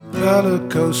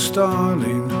Calico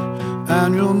starling,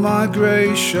 annual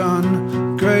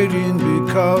migration, grading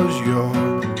because you're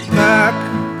back.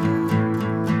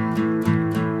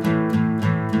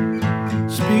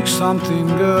 Speak something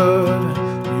good,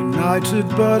 united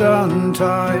but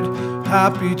untied,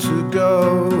 happy to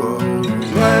go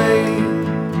away.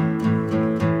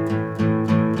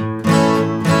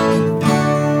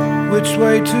 Which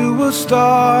way to a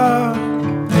star?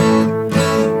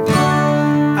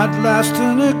 At last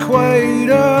an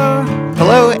equator.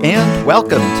 Hello and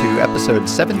welcome to episode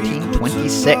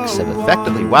 1726 of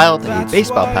Effectively Wild, a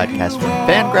baseball podcast from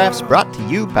Fangraphs brought to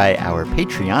you by our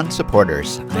Patreon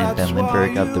supporters. I'm Ben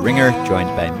Lindbergh of The Ringer, joined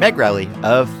by Meg Rowley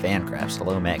of Fangraphs.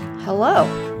 Hello, Meg.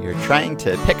 Hello. You're trying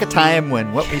to pick a time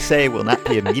when what we say will not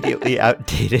be immediately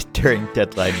outdated during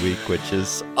deadline week, which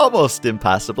is almost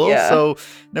impossible. Yeah. So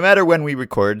no matter when we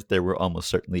record, there will almost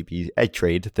certainly be a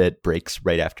trade that breaks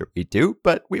right after we do,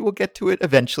 but we will get to it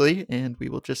eventually, and we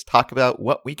will just talk about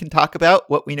what we can talk about,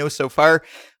 what we know so far.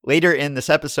 Later in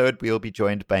this episode, we will be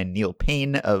joined by Neil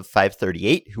Payne of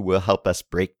 538, who will help us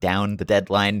break down the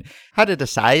deadline, how to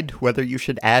decide whether you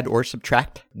should add or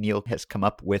subtract. Neil has come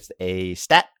up with a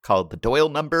stat called the Doyle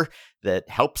number that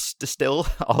helps distill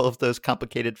all of those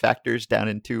complicated factors down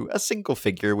into a single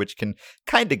figure, which can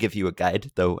kind of give you a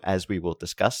guide, though, as we will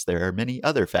discuss, there are many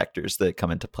other factors that come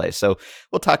into play. So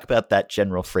we'll talk about that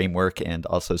general framework and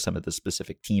also some of the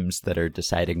specific teams that are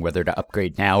deciding whether to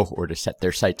upgrade now or to set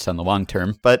their sights on the long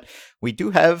term. But we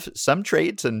do have some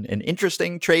trades, and an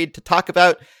interesting trade to talk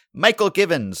about. Michael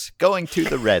Givens going to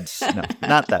the Reds. No,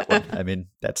 not that one. I mean,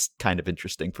 that's kind of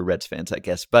interesting for Reds fans, I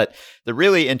guess. But the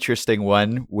really interesting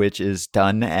one, which is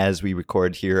done as we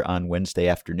record here on Wednesday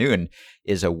afternoon,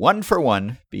 is a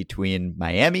 1-for-1 between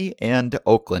Miami and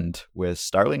Oakland, with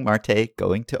Starling Marte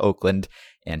going to Oakland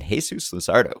and Jesus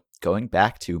Luzardo going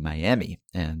back to Miami.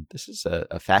 And this is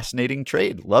a fascinating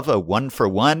trade. Love a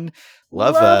 1-for-1.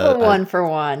 Love a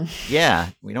 1-for-1. Yeah,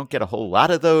 we don't get a whole lot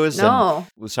of those. No.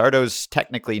 And Luzardo's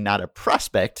technically not a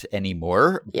prospect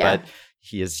anymore, but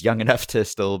he is young enough to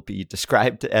still be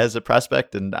described as a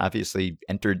prospect, and obviously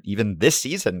entered even this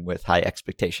season with high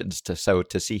expectations. So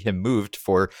to see him moved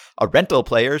for a rental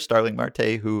player, Starling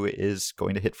Marte, who is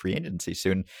going to hit free agency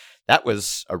soon, that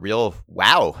was a real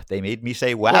wow. They made me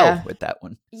say wow with that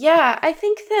one. Yeah, I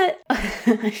think that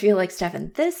I feel like,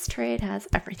 Stefan, this trade has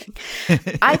everything.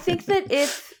 I think that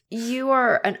if you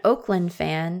are an Oakland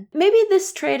fan, maybe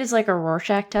this trade is like a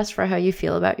Rorschach test for how you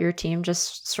feel about your team,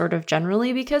 just sort of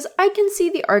generally, because I can see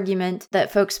the argument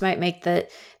that folks might make that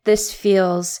this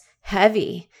feels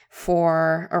heavy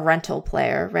for a rental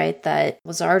player, right? That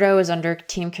Luzardo is under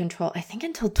team control, I think,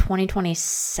 until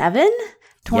 2027?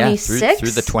 26? Yeah, through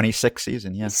the 26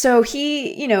 season, yeah. So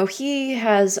he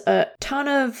has a ton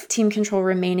of team control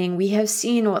remaining. We have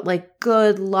seen what like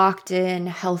good, locked in,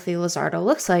 healthy Luzardo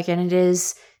looks like, and it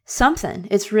is something.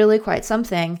 It's really quite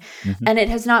something. Mm-hmm. And it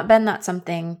has not been that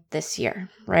something this year,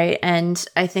 right? And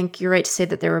I think you're right to say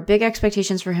that there were big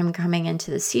expectations for him coming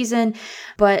into the season,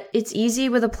 but it's easy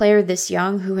with a player this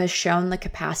young who has shown the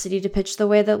capacity to pitch the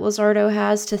way that Luzardo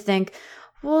has to think,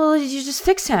 well, you just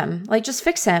fix him. Like, just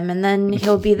fix him, and then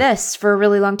he'll be this for a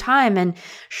really long time. And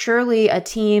surely a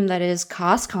team that is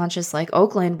cost-conscious like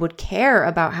Oakland would care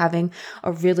about having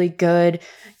a really good,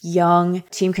 young,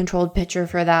 team-controlled pitcher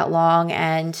for that long.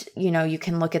 And, you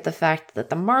can look at the fact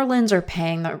that the Marlins are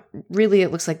paying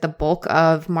it looks like the bulk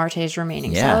of Marte's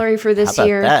remaining salary for this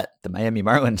year. How about that? The Miami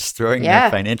Marlins throwing their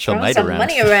financial might around.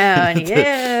 Money around,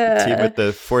 The team with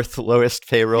the fourth lowest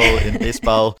payroll in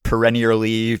baseball,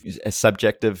 perennially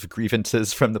subject of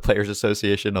grievances from the Players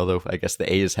Association, although I guess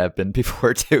the A's have been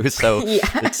before too. So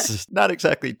it's not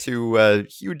exactly two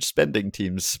huge spending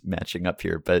teams matching up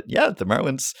here. But yeah, the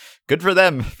Marlins, good for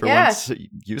them for once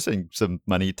using some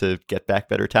money to get back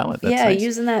better talent. That's nice.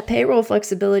 Using that payroll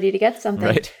flexibility to get something.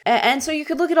 Right. And so you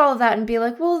could look at all of that and be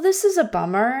like, well, this is a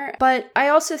bummer. But I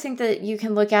also think that you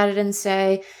can look at it and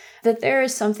say that there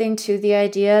is something to the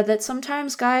idea that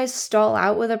sometimes guys stall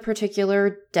out with a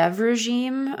particular dev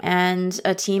regime, and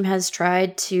a team has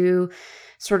tried to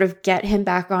sort of get him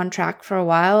back on track for a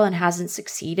while and hasn't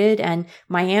succeeded. And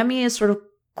Miami is sort of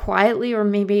quietly, or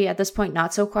maybe at this point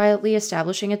not so quietly,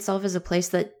 establishing itself as a place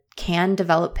that can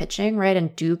develop pitching, right,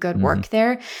 and do good work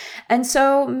there. And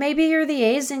so maybe you're the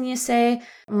A's and you say,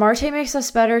 Marte makes us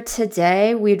better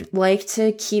today. We'd like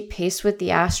to keep pace with the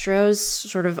Astros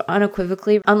sort of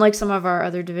unequivocally, unlike some of our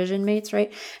other division mates,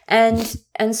 right? And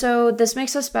so this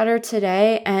makes us better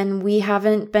today, and we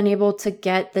haven't been able to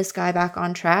get this guy back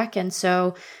on track. And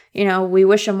so, you know, we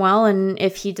wish him well. And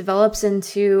if he develops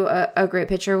into a great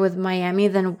pitcher with Miami,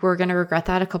 then we're going to regret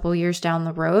that a couple years down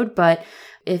the road. But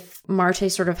if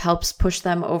Marte sort of helps push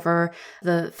them over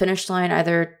the finish line,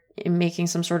 either in making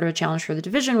some sort of a challenge for the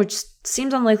division, which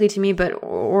seems unlikely to me, but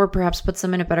or perhaps puts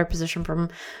them in a better position from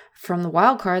the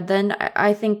wild card, then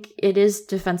I think it is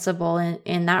defensible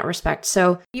in that respect.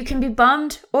 So you can be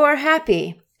bummed or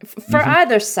happy for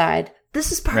either side.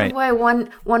 This is part of why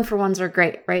one for ones are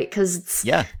great, right? Because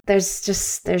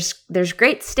there's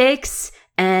great stakes,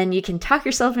 and you can talk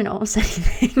yourself into almost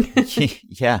anything.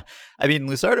 Yeah. I mean,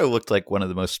 Luzardo looked like one of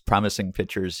the most promising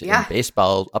pitchers in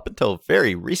baseball up until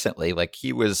very recently. Like,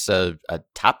 he was a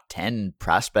top 10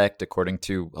 prospect, according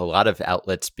to a lot of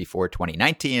outlets before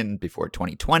 2019, before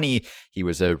 2020. He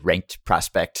was a ranked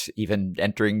prospect even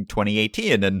entering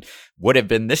 2018, and would have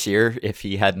been this year if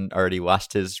he hadn't already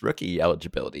lost his rookie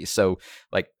eligibility. So,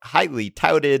 like, highly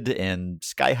touted and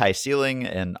sky high ceiling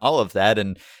and all of that.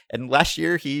 And last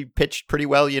year he pitched pretty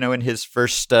well, in his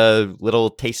first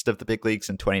little taste of the big leagues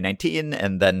in 2019.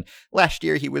 And then last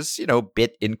year he was, a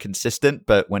bit inconsistent,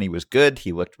 but when he was good,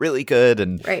 he looked really good,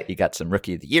 and he got some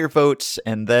Rookie of the Year votes.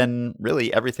 And then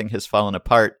really everything has fallen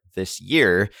apart this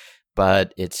year.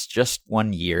 But it's just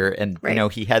 1 year. And,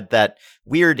 he had that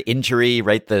weird injury,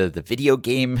 right? The video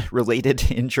game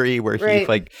related injury where he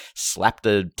like slapped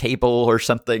a table or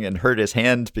something and hurt his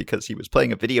hand because he was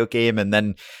playing a video game. And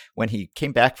then when he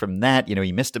came back from that,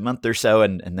 he missed a month or so,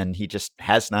 and then he just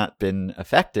has not been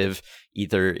effective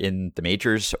either in the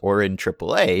majors or in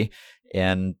AAA.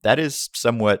 And that is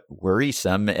somewhat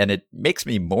worrisome. And it makes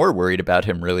me more worried about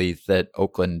him, really, that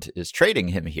Oakland is trading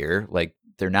him here. Like,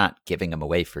 they're not giving him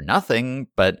away for nothing,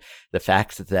 but the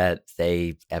fact that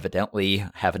they evidently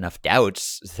have enough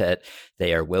doubts that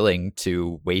they are willing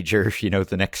to wager,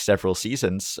 the next several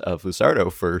seasons of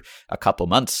Luzardo for a couple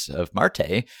months of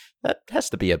Marte, that has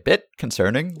to be a bit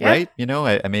concerning, right?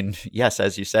 I mean, yes,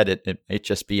 as you said, it might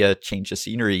just be a change of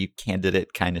scenery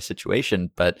candidate kind of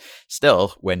situation. But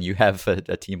still, when you have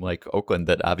a team like Oakland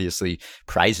that obviously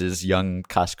prizes young,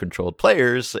 cost-controlled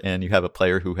players, and you have a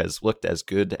player who has looked as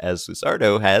good as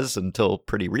Luzardo has until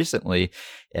pretty recently,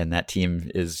 and that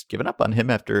team is giving up on him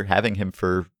after having him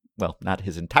for, well, not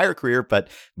his entire career, but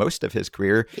most of his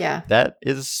career. Yeah. That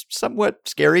is somewhat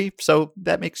scary. So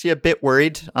that makes you a bit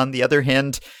worried. On the other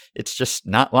hand, it's just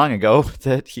not long ago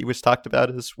that he was talked about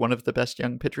as one of the best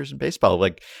young pitchers in baseball.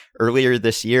 Like, earlier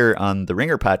this year on the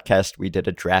Ringer podcast, we did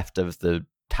a draft of the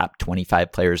top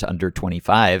 25 players under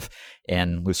 25.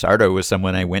 And Luzardo was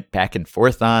someone I went back and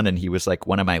forth on, and he was like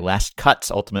one of my last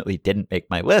cuts. Ultimately didn't make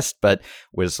my list, but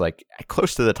was like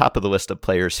close to the top of the list of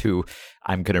players who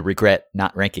I'm going to regret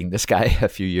not ranking this guy a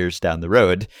few years down the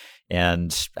road.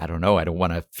 And I don't know, I don't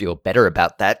want to feel better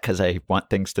about that because I want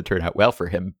things to turn out well for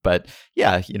him. But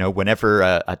yeah, whenever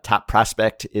a top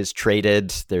prospect is traded,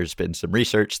 there's been some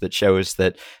research that shows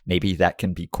that maybe that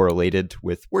can be correlated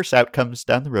with worse outcomes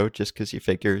down the road, just because you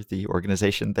figure the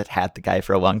organization that had the guy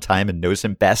for a long time and knows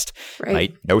him best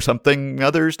might know something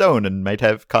others don't and might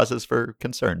have causes for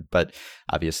concern. But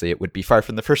obviously it would be far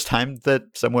from the first time that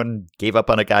someone gave up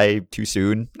on a guy too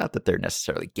soon. Not that they're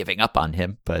necessarily giving up on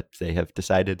him, but they have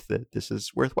decided that this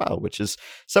is worthwhile, which is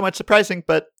somewhat surprising,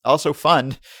 but also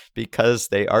fun because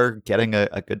they are getting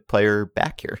a good player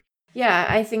back here. Yeah,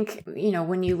 I think,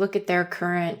 when you look at their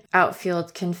current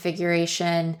outfield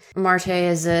configuration, Marte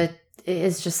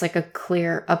is just like a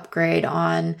clear upgrade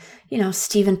on,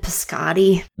 Steven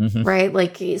Piscotty, right?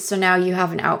 Like, so now you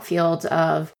have an outfield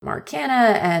of Mark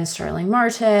Canha and Starling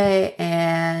Marte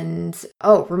and,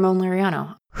 Ramon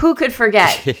Laureano. Who could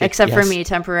forget, except for me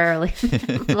temporarily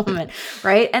moment,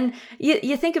 right? And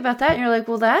you think about that and you're like,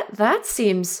 well, that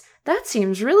seems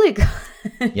really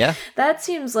good. Yeah. That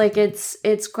seems like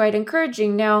it's quite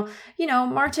encouraging. Now,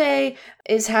 Marte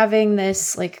is having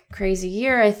this like crazy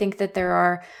year. I think that there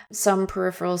are some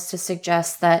peripherals to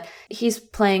suggest that he's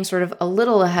playing sort of a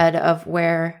little ahead of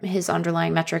where his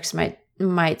underlying metrics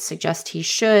might suggest he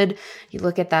should. You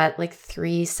look at that like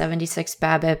 376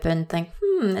 BABIP and think,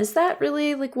 is that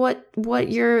really like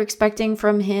what you're expecting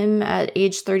from him at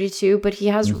age 32? But he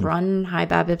has run high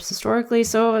BABIPs historically,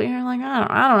 so you're like,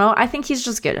 I don't know. I think he's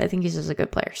just good. I think he's just a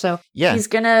good player. So yeah, he's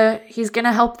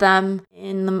gonna help them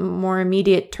in the more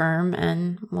immediate term,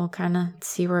 and we'll kind of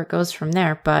see where it goes from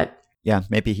there. But yeah,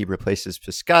 maybe he replaces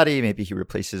Piscotty. Maybe he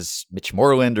replaces Mitch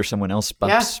Moreland, or someone else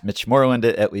bumps Mitch Moreland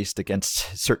at least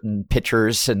against certain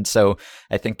pitchers. And so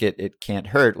I think it can't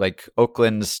hurt. Like,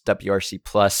 Oakland's WRC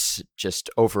plus,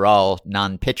 just overall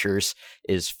non-pitchers,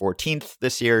 is 14th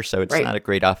this year. So it's not a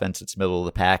great offense. It's middle of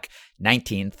the pack.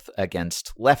 19th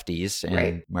against lefties, and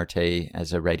Right. Marte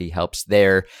as a righty helps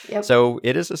there. Yep. So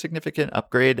it is a significant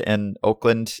upgrade, and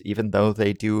Oakland, even though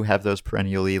they do have those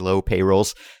perennially low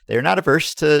payrolls, they're not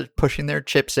averse to pushing their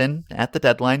chips in at the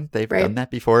deadline. They've Right. done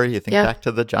that before. You think Yeah. back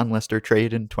to the John Lester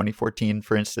trade in 2014,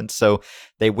 for instance. So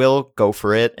they will go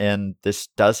for it, and this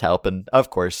does help. And of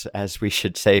course, as we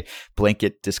should say,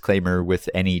 blanket disclaimer with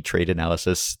any trade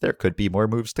analysis, there could be more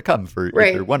moves to come for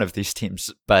Right. either one of these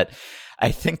teams. But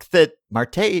I think that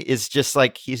Marte is just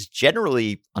like, he's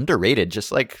generally underrated.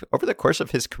 Just like over the course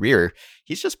of his career,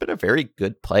 he's just been a very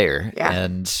good player. Yeah.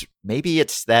 And maybe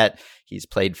it's that he's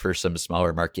played for some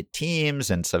smaller market teams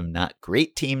and some not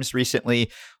great teams recently,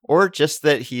 or just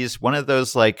that he's one of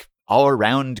those like all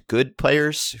around good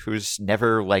players who's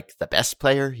never like the best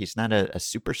player. He's not a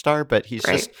superstar, but he's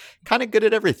Right. just kind of good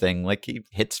at everything. Like he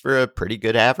hits for a pretty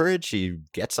good average. He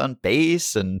gets on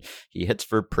base and he hits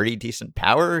for pretty decent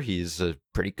power. He's a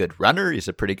pretty good runner. He's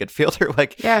a pretty good fielder.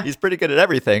 Like Yeah. he's pretty good at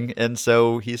everything. And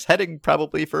so he's heading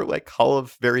probably for like Hall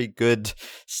of Very Good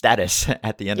status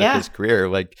at the end Yeah. of his career.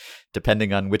 Like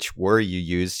depending on which WAR you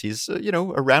use, he's,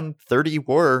 around 30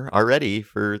 WAR already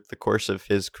for the course of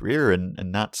his career and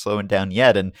not slowing down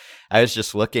yet. And I was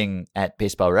just looking at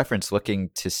Baseball Reference, looking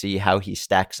to see how he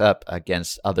stacks up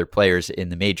against other players in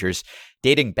the majors,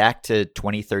 dating back to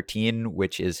 2013,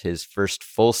 which is his first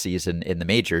full season in the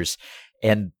majors.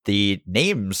 And the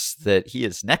names that he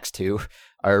is next to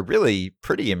are really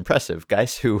pretty impressive.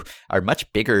 Guys who are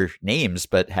much bigger names,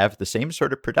 but have the same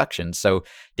sort of production. So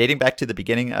dating back to the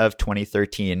beginning of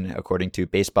 2013, according to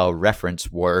Baseball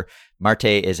Reference WAR, Marte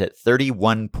is at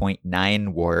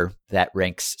 31.9 WAR. That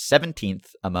ranks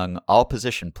 17th among all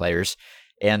position players.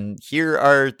 And here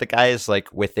are the guys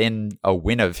like within a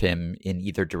win of him in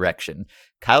either direction: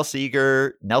 Kyle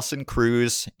Seager, Nelson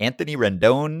Cruz, Anthony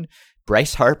Rendon,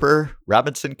 Bryce Harper,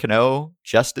 Robinson Cano,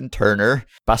 Justin Turner,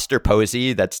 Buster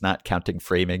Posey. That's not counting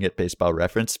framing at Baseball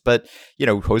Reference, but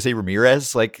Jose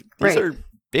Ramirez. Like these Right. are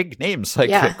big names. Like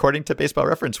Yeah. according to Baseball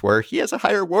Reference WAR, he has a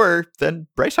higher WAR than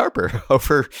Bryce Harper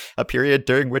over a period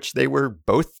during which they were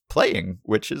both playing,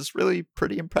 which is really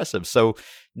pretty impressive. So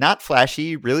not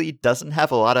flashy, really doesn't have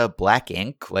a lot of black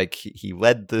ink. Like he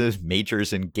led the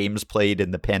majors in games played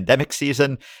in the pandemic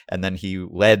season, and then he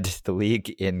led the league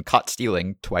in caught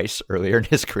stealing twice earlier in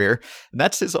his career. And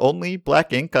that's his only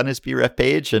black ink on his BREF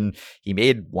page. And he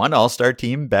made one All-Star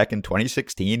team back in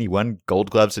 2016. He won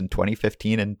Gold Gloves in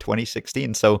 2015 and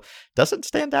 2016. So doesn't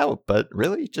stand out, but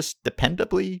really just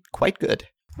dependably quite good.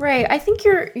 Right. I think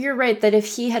you're right that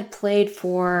if he had played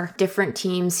for different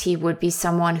teams, he would be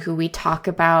someone who we talk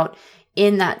about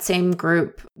in that same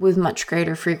group with much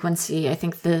greater frequency. I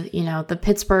think the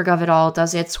Pittsburgh of it all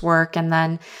does its work. And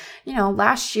then,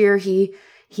 last year he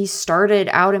started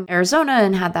out in Arizona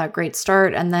and had that great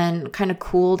start and then kind of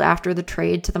cooled after the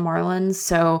trade to the Marlins.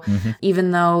 So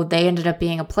even though they ended up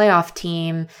being a playoff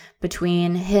team,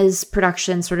 between his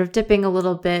production sort of dipping a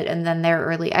little bit and then their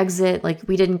early exit, like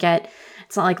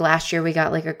it's not like last year we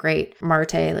got like a great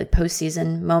Marte like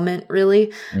postseason moment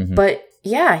really. But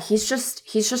yeah, he's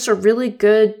just a really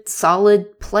good,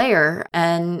 solid player.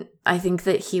 And I think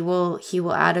that he will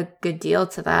add a good deal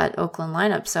to that Oakland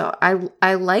lineup. So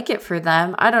I like it for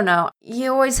them. I don't know.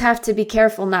 You always have to be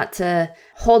careful not to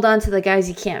hold on to the guys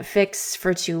you can't fix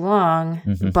for too long.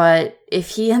 But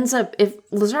if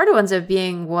Luzardo ends up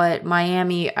being what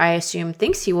Miami, I assume,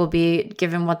 thinks he will be,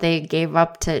 given what they gave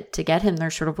up to get him,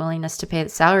 their sort of willingness to pay the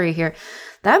salary here,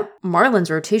 that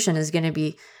Marlins rotation is going to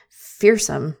be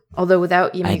fearsome, although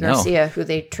without Yimi Garcia, who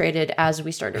they traded as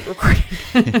we started recording.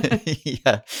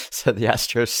 Yeah, so the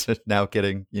Astros are now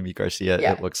getting Yimi Garcia,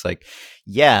 Yeah. it looks like.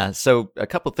 Yeah, so a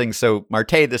couple things. So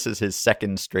Marte, this is his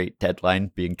second straight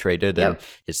deadline being traded and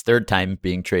his third time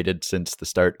being traded since the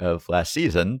start of last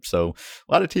season. So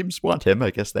a lot of teams want him. I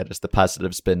guess that is the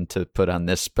positive spin to put on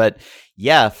this. But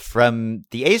yeah, from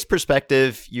the A's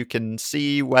perspective, you can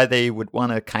see why they would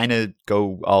want to kind of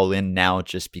go all in now,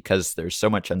 just because there's so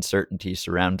much uncertainty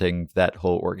surrounding that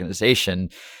whole organization.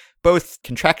 Both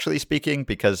contractually speaking,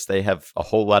 because they have a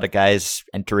whole lot of guys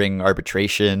entering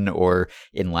arbitration or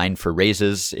in line for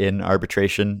raises in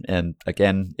arbitration. And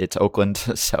again, it's Oakland,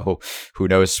 so who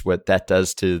knows what that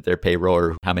does to their payroll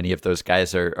or how many of those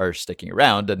guys are sticking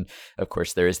around. And of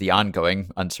course, there is the ongoing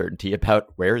uncertainty about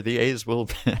where the A's will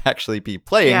actually be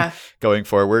playing going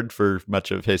forward for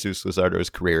much of Jesus Luzardo's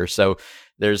career. So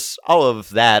there's all of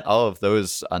that, all of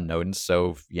those unknowns.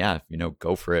 So yeah,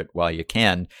 go for it while you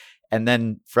can. And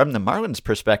then from the Marlins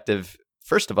perspective,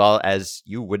 first of all, as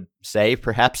you would say,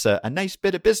 perhaps a nice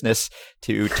bit of business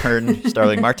to turn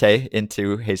Starling Marte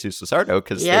into Jesus Luzardo,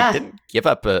 because they didn't give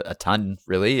up a ton,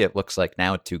 really, it looks like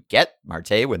now, to get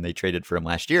Marte when they traded for him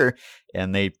last year.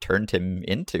 And they turned him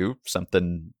into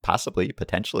something possibly,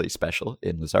 potentially special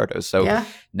in Luzardo. So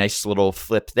nice little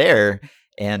flip there.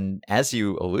 And as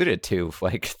you alluded to,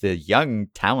 like the young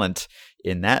talent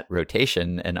in that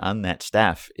rotation and on that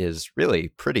staff is really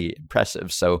pretty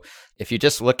impressive. So if you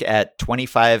just look at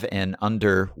 25 and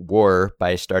under WAR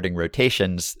by starting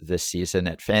rotations this season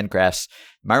at Fangraphs,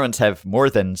 Marlins have more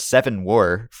than 7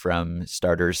 WAR from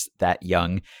starters that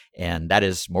young, and that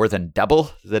is more than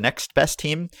double the next best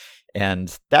team.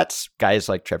 And that's guys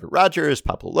like Trevor Rogers,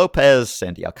 Pablo Lopez,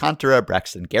 Sandy Alcantara,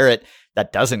 Braxton Garrett.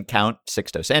 That doesn't count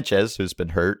Sixto Sanchez, who's been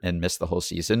hurt and missed the whole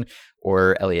season,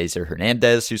 or Eliezer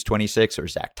Hernandez, who's 26, or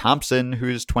Zach Thompson,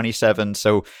 who's 27.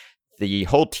 So the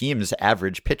whole team's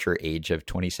average pitcher age of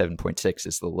 27.6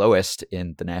 is the lowest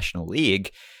in the National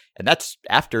League. And that's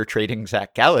after trading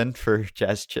Zach Gallen for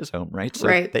Jazz Chisholm, right? So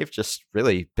they've just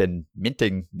really been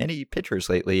minting many pitchers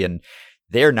lately. And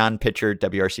their non-pitcher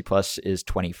WRC Plus is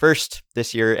 21st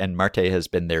this year, and Marte has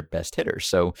been their best hitter.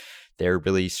 So they're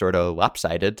really sort of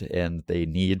lopsided, and they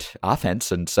need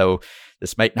offense. And so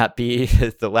this might not be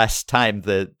the last time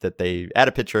that they add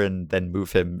a pitcher and then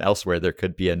move him elsewhere. There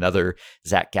could be another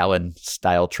Zach Gallen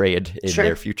style trade in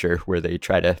their future where they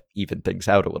try to even things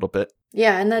out a little bit.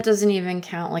 Yeah, and that doesn't even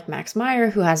count like Max Meyer,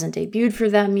 who hasn't debuted for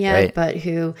them yet, but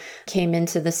who came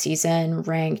into the season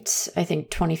ranked, I think,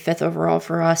 25th overall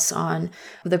for us on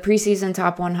the preseason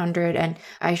top 100. And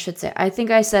I should say, I think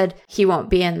I said he won't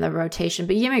be in the rotation,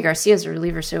 but Yimi Garcia is a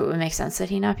reliever, so it would make sense that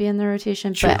he not be in the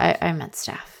rotation. True. But I meant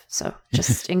staff. So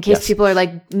just in case people are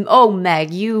like, oh,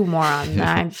 Meg, you moron,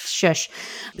 I'm shush.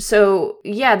 So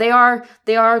yeah, they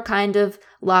are kind of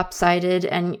lopsided,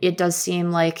 and it does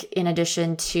seem like in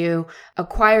addition to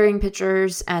acquiring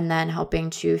pitchers and then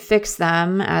helping to fix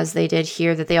them as they did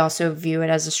here, that they also view it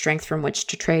as a strength from which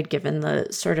to trade given the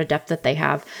sort of depth that they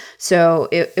have. So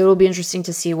it will be interesting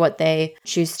to see what they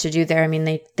choose to do there. I mean,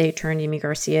 they turned Yimi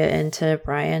Garcia into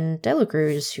Brian De La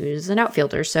Cruz, who's an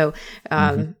outfielder. So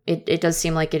it does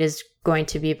seem like it is going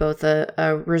to be both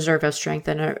a reserve of strength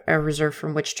and a reserve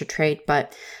from which to trade.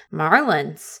 But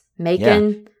Marlins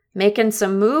making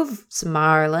some moves,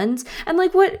 Marlins. And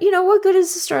like, what good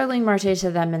is Starling Marte to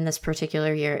them in this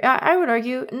particular year? I would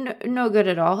argue no good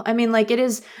at all. I mean, like, it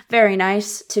is very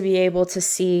nice to be able to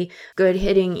see good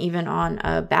hitting even on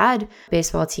a bad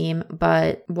baseball team.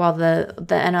 But while the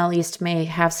NL East may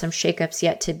have some shakeups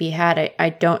yet to be had, I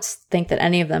don't think that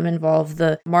any of them involve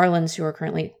the Marlins, who are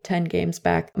currently 10 games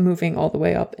back, moving all the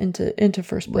way up into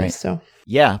first place. Right. So.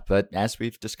 Yeah, but as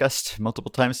we've discussed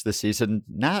multiple times this season,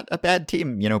 not a bad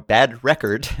team, bad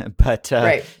record, but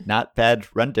not bad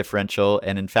run differential.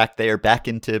 And in fact, they are back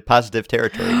into positive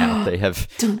territory now. They have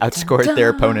outscored their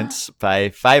opponents by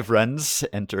 5 runs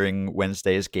entering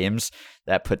Wednesday's games.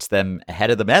 That puts them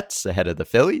ahead of the Mets, ahead of the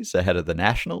Phillies, ahead of the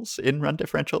Nationals in run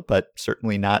differential, but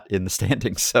certainly not in the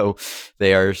standings. So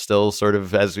they are still sort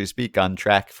of, as we speak, on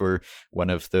track for one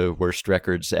of the worst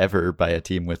records ever by a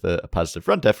team with a positive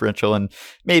run differential. And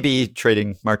maybe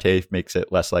trading Marte makes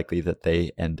it less likely that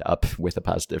they end up with a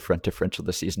positive run differential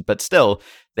this season. But still,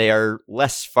 they are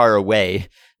less far away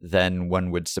than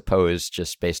one would suppose,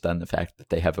 just based on the fact that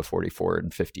they have a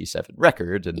 44-57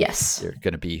 record, and they're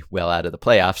going to be well out of the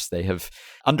playoffs. They have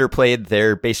underplayed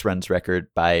their base runs record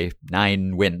by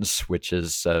 9 wins, which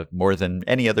is more than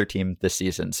any other team this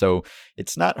season. So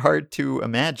it's not hard to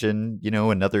imagine,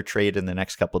 another trade in the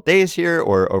next couple of days here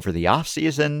or over the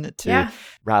offseason to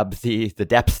rob the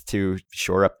depth to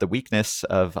shore up the weakness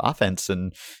of offense.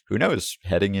 And who knows,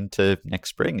 heading into next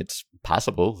spring, it's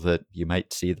possible that you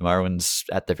might see the Marlins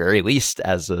at the very least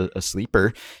as a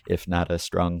sleeper, if not a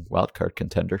strong wildcard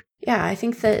contender. Yeah, I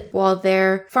think that while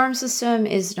their farm system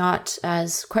is not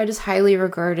quite as highly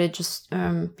regarded, just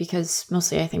because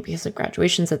of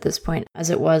graduations at this point, as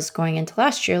it was going into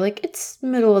last year, like, it's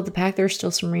middle of the pack. There's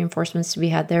still some reinforcements to be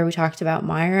had there. We talked about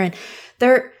Meyer, and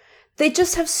they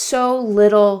just have so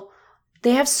little.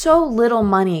 They have so little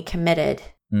money committed.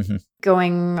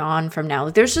 Going on from now.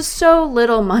 There's just so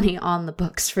little money on the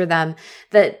books for them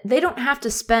that they don't have to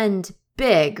spend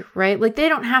big, right? Like, they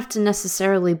don't have to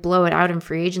necessarily blow it out in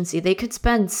free agency. They could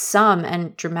spend some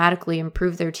and dramatically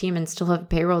improve their team and still have a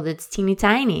payroll that's teeny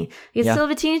tiny. You still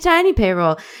have a teeny tiny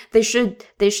payroll. They should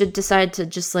decide to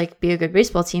just like be a good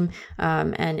baseball team.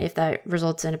 And if that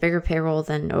results in a bigger payroll,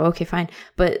 then okay, fine.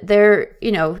 But they're,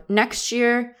 next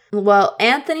year, Well,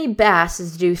 Anthony Bass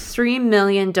is due $3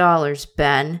 million,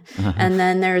 Ben. And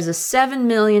then there's a $7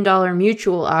 million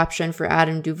mutual option for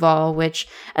Adam Duvall, which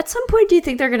at some point, do you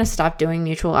think they're going to stop doing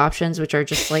mutual options, which are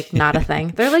just like not a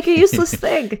thing? They're like a useless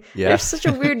thing. Yeah. They're such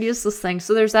a weird, useless thing.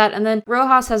 So there's that. And then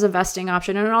Rojas has a vesting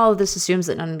option. And all of this assumes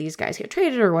that none of these guys get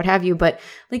traded or what have you. But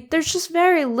like, there's just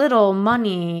very little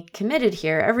money committed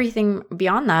here. Everything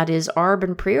beyond that is ARB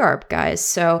and pre-ARB guys.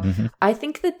 So I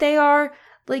think that they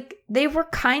were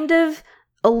kind of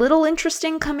a little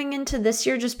interesting coming into this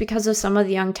year just because of some of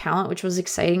the young talent, which was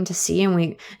exciting to see. And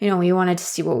we wanted to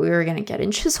see what we were going to get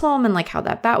in Chisholm and like how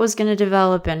that bat was going to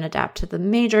develop and adapt to the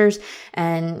majors.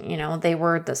 And, they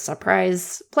were the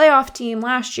surprise playoff team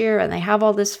last year and they have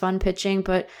all this fun pitching.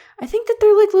 But I think that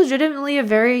they're like legitimately a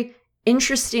very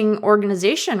interesting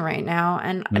organization right now.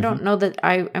 And I don't know that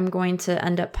I am going to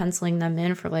end up penciling them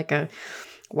in for like a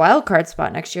wild card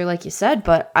spot next year, like you said,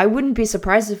 but I wouldn't be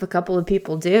surprised if a couple of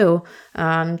people do,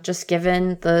 just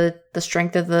given the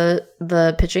strength of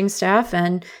the pitching staff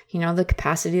and, the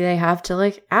capacity they have to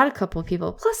like add a couple of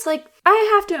people. Plus, like,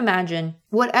 I have to imagine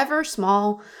whatever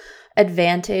small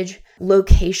advantage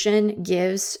location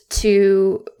gives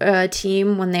to a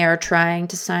team when they are trying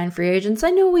to sign free agents. I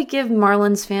know we give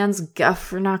Marlins fans guff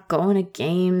for not going to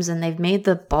games and they've made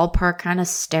the ballpark kind of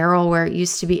sterile where it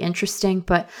used to be interesting,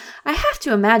 but I have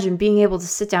to imagine being able to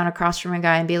sit down across from a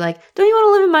guy and be like, don't you want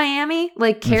to live in Miami?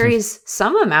 Like carries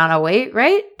some amount of weight,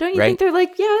 right? Don't you think they're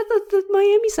like, yeah, the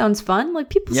Miami sounds fun.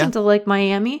 Like people seem to like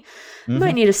Miami.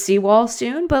 Might need a seawall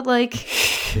soon, but like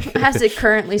as it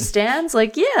currently stands,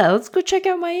 like, yeah, let's go check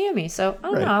out Miami. So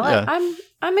I don't know. Yeah.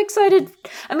 I'm excited.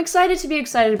 I'm excited to be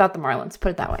excited about the Marlins.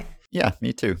 Put it that way. Yeah,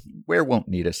 me too. Where won't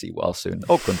need a seawall soon?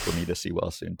 Oakland will need a seawall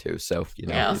soon too. So,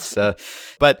 it's,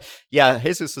 but yeah,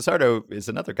 Jesus Luzardo is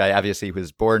another guy. Obviously, he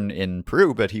was born in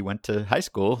Peru, but he went to high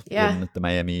school in the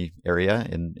Miami area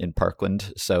in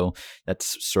Parkland. So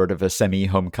that's sort of a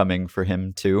semi-homecoming for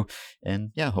him too.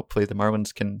 And yeah, hopefully the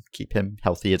Marlins can keep him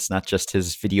healthy. It's not just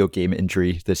his video game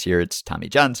injury this year. It's Tommy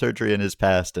John surgery in his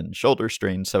past and shoulder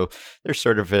strain. So there's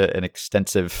sort of an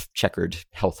extensive checkered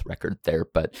health record there.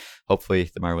 But hopefully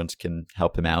the Marlins can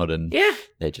help him out. And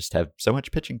they just have so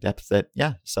much pitching depth that,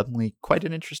 suddenly quite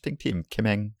an interesting team. Kim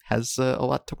Ng has a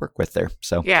lot to work with there.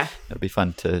 So it'll be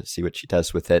fun to see what she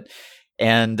does with it.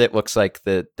 And it looks like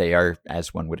that they are,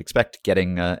 as one would expect,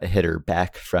 getting a hitter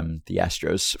back from the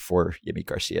Astros for Yimi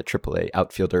Garcia, AAA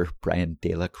outfielder Brian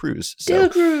De La Cruz. De La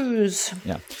Cruz.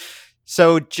 Yeah.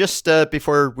 So just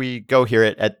before we go here,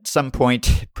 at some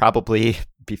point, probably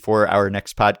before our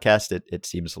next podcast, it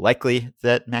seems likely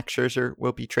that Max Scherzer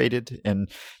will be traded. And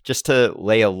just to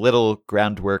lay a little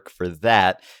groundwork for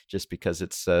that, just because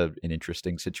it's an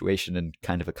interesting situation and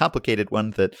kind of a complicated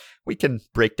one that we can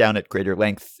break down at greater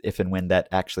length if and when that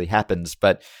actually happens.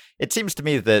 But it seems to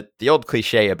me that the old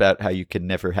cliche about how you can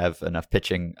never have enough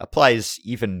pitching applies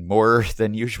even more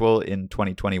than usual in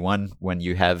 2021 when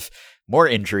you have more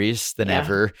injuries than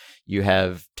ever. You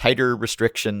have tighter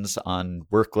restrictions on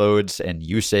workloads and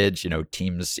usage,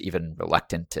 teams even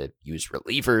reluctant to use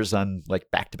relievers on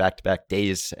like back-to-back-to-back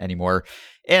days anymore.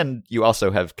 And you also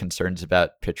have concerns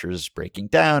about pitchers breaking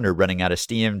down or running out of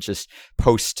steam just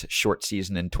post short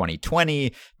season in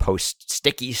 2020, post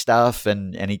sticky stuff,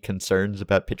 and any concerns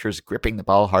about pitchers gripping the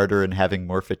ball harder and having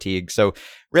more fatigue. So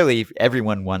really,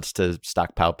 everyone wants to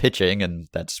stockpile pitching, and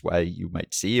that's why you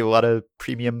might see a lot of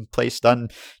premium placed on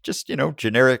just,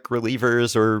 generic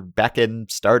relievers or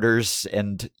back-end starters.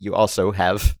 And you also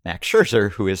have Max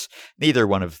Scherzer, who is neither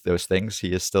one of those things.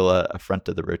 He is still a front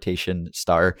of the rotation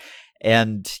star.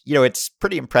 And, it's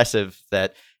pretty impressive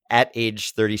that at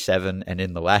age 37 and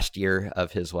in the last year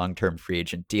of his long-term free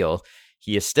agent deal,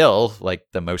 he is still like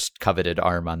the most coveted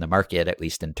arm on the market, at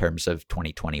least in terms of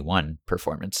 2021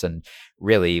 performance. And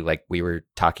really, like we were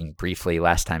talking briefly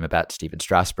last time about Steven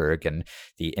Strasburg and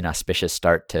the inauspicious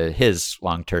start to his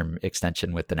long-term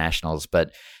extension with the Nationals.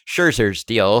 But Scherzer's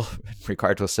deal,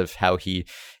 regardless of how he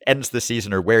ends the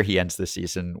season or where he ends the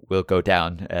season, will go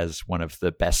down as one of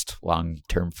the best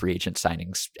long-term free agent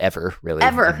signings ever, really.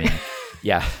 Ever. I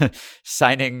mean,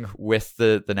 signing with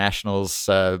the Nationals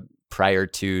prior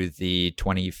to the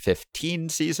 2015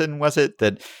 season, was it,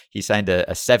 that he signed a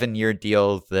 7-year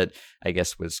deal that I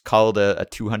guess was called a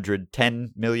 $210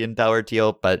 million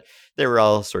deal, but there were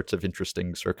all sorts of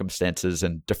interesting circumstances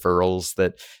and deferrals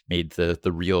that made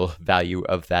the real value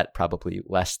of that probably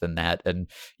less than that. And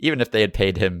even if they had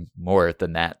paid him more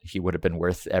than that, he would have been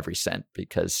worth every cent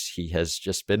because he has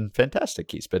just been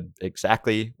fantastic. He's been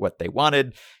exactly what they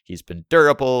wanted. He's been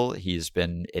durable. He's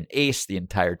been an ace the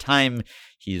entire time.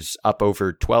 He's up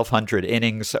over 1,200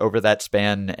 innings over that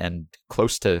span and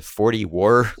close to 40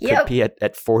 WAR. Could be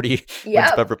at 40 wins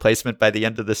above replacement by the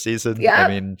end of the season. I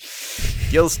mean,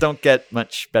 deals don't get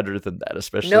much better than that,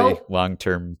 especially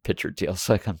long-term pitcher deals.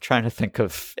 Like, I'm trying to think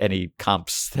of any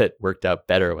comps that worked out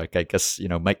better. Like, I guess,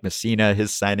 Mike Messina,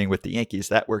 his signing with the Yankees,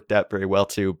 that worked out very well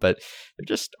too, but there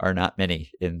just are not many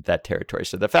in that territory.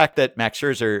 So the fact that Max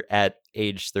Scherzer at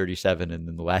age 37 and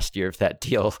in the last year of that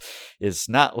deal is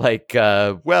not like,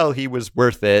 well, he was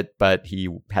worth it, but he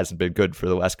hasn't been good for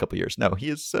the last couple of years. No, he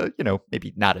is,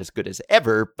 maybe not as good as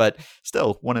ever, but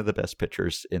still one of the best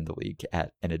pitchers in the league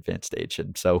at an advanced age.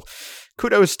 And so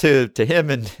kudos to him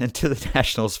and to the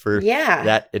Nationals for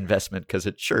that investment, because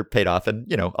it sure paid off. And,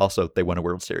 also they won a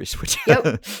World Series, which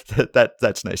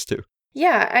that's nice too.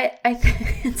 Yeah, I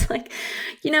it's like,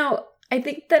 I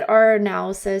think that our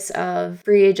analysis of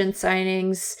free agent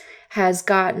signings has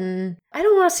gotten, I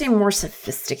don't want to say more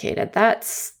sophisticated.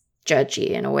 That's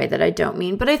judgy in a way that I don't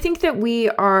mean, but I think that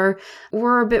we're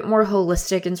a bit more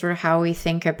holistic in sort of how we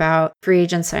think about free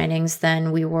agent signings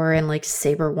than we were in like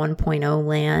Sabre 1.0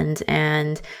 land.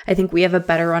 And I think we have a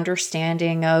better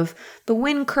understanding of the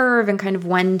win curve and kind of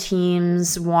when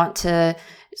teams want to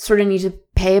sort of need to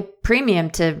pay a premium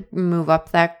to move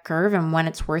up that curve and when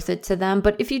it's worth it to them.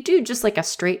 But if you do just like a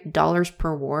straight dollars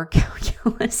per WAR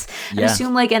calculus and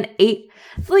assume like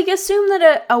assume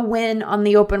that a win on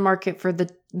the open market for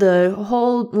the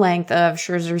whole length of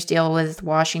Scherzer's deal with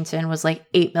Washington was like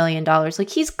 $8 million. Like,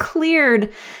 he's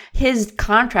cleared his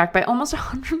contract by almost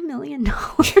 $100 million in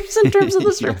terms of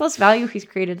the surplus value he's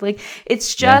created. Like,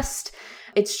 it's just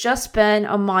been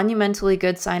a monumentally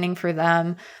good signing for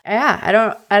them.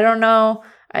 Yeah, I don't know.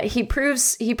 He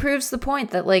proves the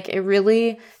point that like it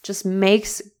really just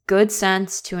makes good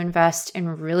sense to invest in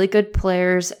really good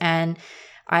players. And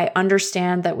I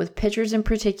understand that with pitchers in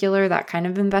particular, that kind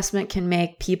of investment can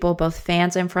make people, both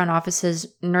fans and front offices,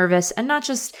 nervous. And not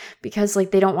just because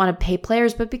like they don't want to pay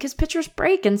players, but because pitchers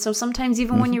break. And so sometimes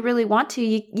even when you really want to,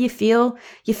 you feel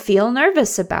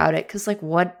nervous about it. Cause like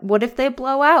what if they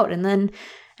blow out and then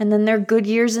their good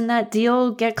years in that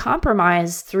deal get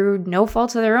compromised through no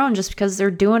fault of their own just because they're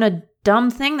doing a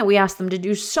dumb thing that we asked them to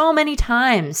do so many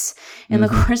times in the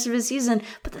course of a season.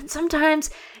 But then sometimes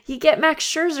you get Max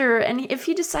Scherzer, and if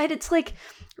he decided to like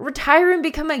retire and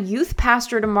become a youth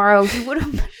pastor tomorrow, he would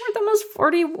have been worth almost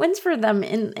 40 wins for them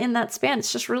in that span.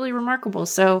 It's just really remarkable.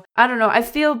 So I don't know. I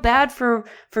feel bad for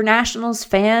Nationals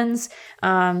fans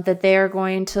that they are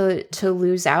going to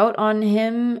lose out on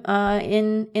him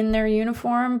in their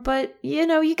uniform. But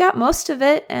you got most of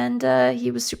it, and he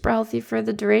was super healthy for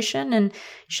the duration, and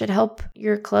should help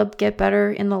your club get better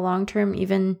in the long term,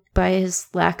 even by his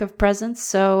lack of presence.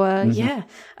 So I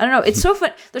don't know. It's so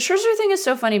fun. The Scherzer thing is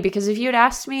so funny because if you had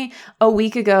asked me a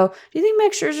week ago, do you think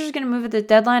Max Scherzer is going to move at the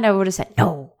deadline? I would have said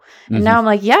no. And now I'm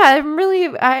like, yeah,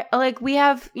 we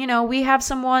have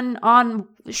someone on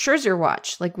Scherzer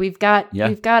watch. Like we've got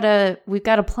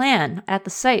a plan at the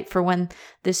site for when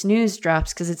this news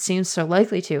drops, because it seems so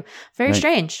likely to. Very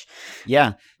strange.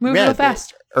 Yeah. Move real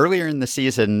fast. Earlier in the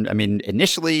season, I mean,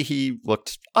 initially he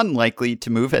looked unlikely to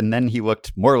move, and then he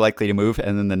looked more likely to move,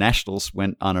 and then the Nationals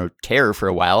went on a tear for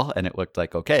a while, and it looked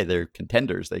like, okay, they're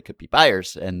contenders, they could be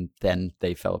buyers, and then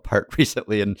they fell apart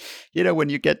recently. And, when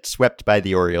you get swept by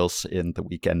the Orioles in the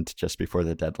weekend just before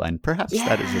the deadline, perhaps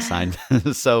that is a sign.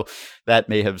 So that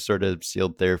may have sort of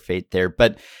sealed their fate there.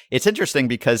 But it's interesting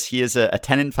because he is a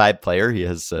 10-5 player. He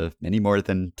has many more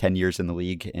than 10 years in the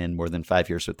league and more than 5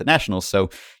 years with the Nationals. So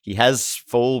he has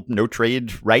full no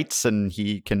trade rights, and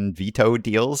he can veto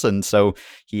deals. And so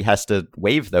he has to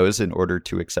waive those in order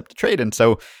to accept a trade. And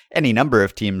so any number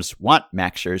of teams want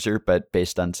Max Scherzer, but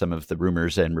based on some of the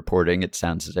rumors and reporting, it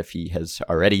sounds as if he has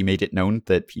already made it known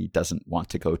that he doesn't want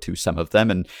to go to some of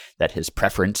them, and that his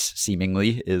preference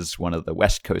seemingly is one of the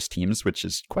West Coast teams, which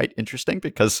is quite interesting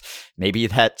because maybe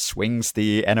that swings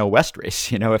the NL West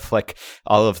race. If like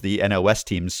all of the NL West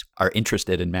teams are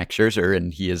interested in Max Scherzer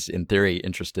and he is in theory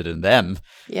interested in them,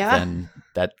 then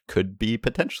that could be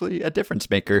potentially a difference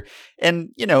maker.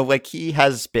 And, like he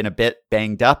has been a bit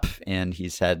banged up, and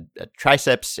he's had a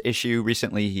triceps issue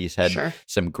recently. He's had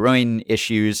some groin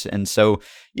issues. And so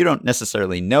you don't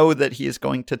necessarily know that he is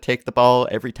going to take the ball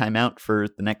every time out for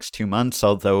the next 2 months.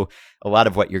 Although a lot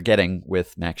of what you're getting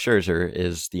with Max Scherzer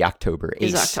is the October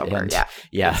ace.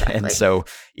 Exactly. And so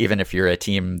even if you're a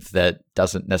team that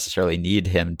doesn't necessarily need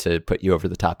him to put you over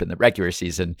the top in the regular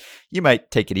season, you might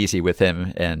take it easy with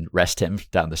him and rest him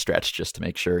down the stretch just to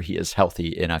make sure he is healthy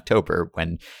in October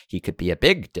when he could be a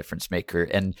big difference maker.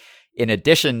 And in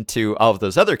addition to all of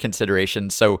those other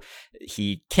considerations, so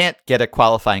he can't get a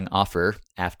qualifying offer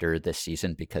after this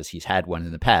season because he's had one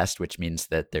in the past, which means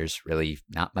that there's really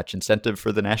not much incentive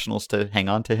for the Nationals to hang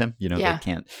on to him. They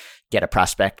can't get a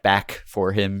prospect back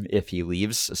for him if he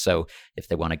leaves. So if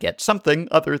they want to get something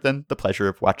other than the pleasure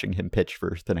of watching him pitch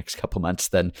for the next couple months,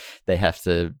 then they have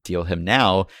to deal him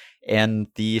now. And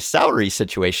the salary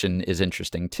situation is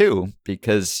interesting too,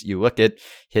 because you look at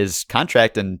his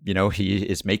contract and, he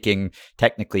is making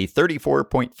technically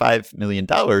 $34.5 million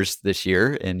this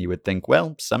year. And you would think,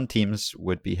 well, some teams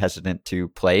would be hesitant to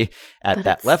play at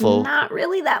that level. Not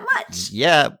really that much.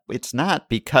 Yeah, it's not,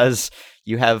 because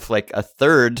you have like a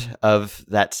third of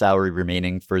that salary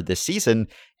remaining for this season.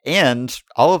 And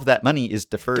all of that money is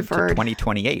deferred to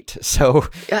 2028. So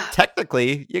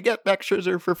technically, you get Max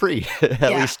Scherzer for free,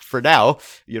 at least for now.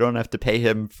 You don't have to pay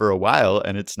him for a while,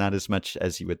 and it's not as much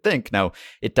as you would think. Now,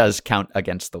 it does count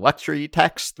against the luxury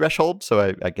tax threshold,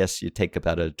 so I guess you take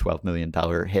about a $12 million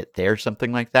hit there,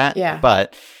 something like that. Yeah.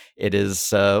 But it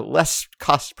is less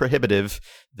cost prohibitive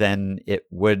than it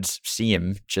would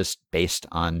seem just based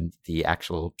on the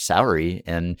actual salary.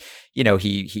 And,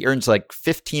 he earns like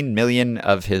 $15 million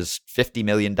of his $50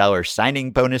 million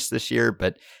signing bonus this year,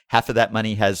 but half of that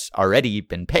money has already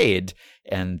been paid.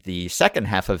 And the second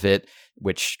half of it,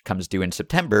 which comes due in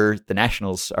September, the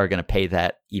Nationals are going to pay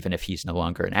that even if he's no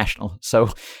longer a National. So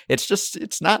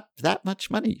it's not that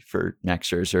much money for Max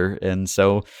Scherzer. And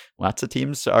so lots of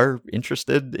teams are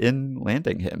interested in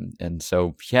landing him. And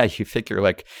so, you figure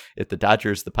like if the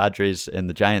Dodgers, the Padres, and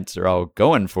the Giants are all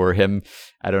going for him,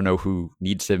 I don't know who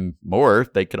needs him more.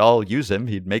 They could all use him.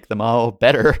 He'd make them all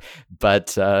better.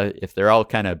 But if they're all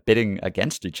kind of bidding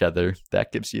against each other,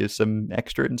 that gives you some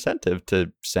extra incentive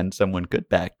to send someone good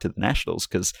back to the Nationals,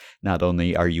 because not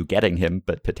only are you getting him,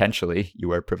 but potentially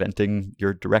you are preventing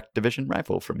your direct division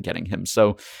rival from getting him.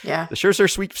 So the Scherzer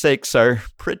sweepstakes are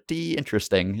pretty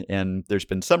interesting. And there's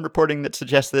been some reporting that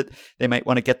suggests that they might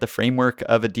want to get the framework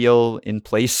of a deal in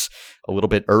place a little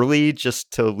bit early,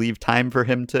 just to leave time for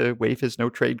him to waive his no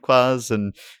trade clause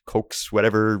and coax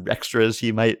whatever extras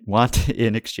he might want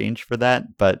in exchange for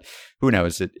that. But who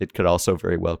knows? It could also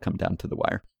very well come down to the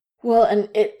wire. Well, and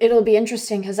it'll be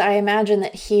interesting because I imagine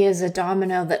that he is a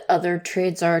domino that other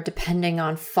trades are depending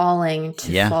on falling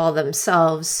to fall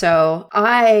themselves. So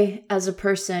I, as a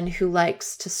person who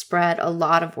likes to spread a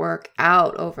lot of work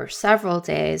out over several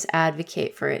days,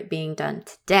 advocate for it being done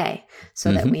today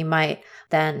so that we might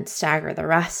then stagger the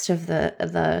rest of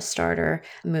the starter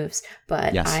moves.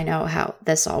 But I know how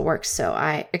this all works, so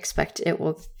I expect it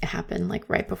will happen like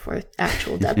right before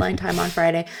actual deadline time on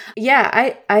Friday.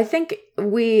 Yeah, I think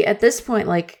we, at this point,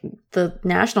 like the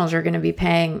Nationals are going to be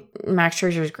paying Max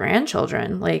Scherzer's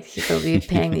grandchildren. Like they'll be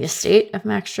paying the estate of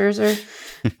Max Scherzer.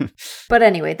 But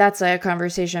anyway, that's a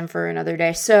conversation for another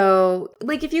day. So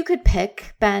like if you could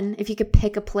pick, Ben, if you could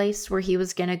pick a place where he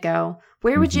was going to go,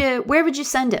 where would you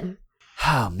send him?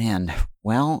 Oh, man.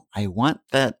 Well, I want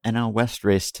that NL West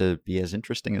race to be as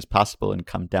interesting as possible and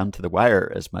come down to the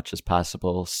wire as much as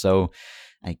possible. So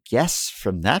I guess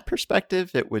from that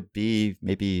perspective, it would be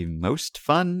maybe most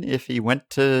fun if he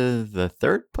went to the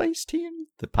third place team,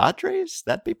 the Padres.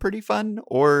 That'd be pretty fun.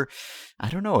 Or I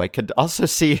don't know. I could also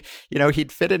see,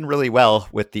 he'd fit in really well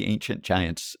with the ancient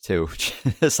Giants too.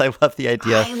 Because I love the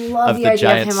idea of the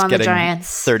Giants getting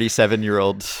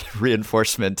 37-year-old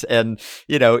reinforcement. And,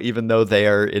 even though they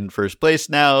are in first place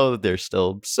now, there's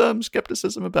still some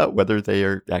skepticism about whether they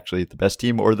are actually the best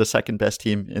team or the second best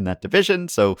team in that division.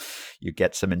 So you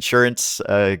get some insurance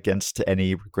against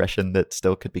any regression that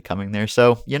still could be coming there.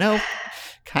 So,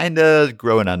 kind of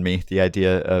growing on me, the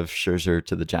idea of Scherzer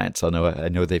to the Giants. I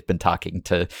know they've been talking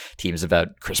to teams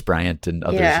about Chris Bryant and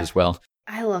others as well.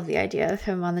 I love the idea of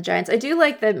him on the Giants. I do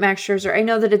like that Max Scherzer, I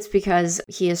know that it's because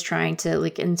he is trying to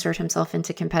like insert himself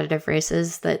into competitive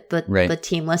races that the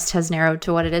team list has narrowed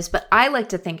to what it is. But I like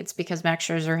to think it's because Max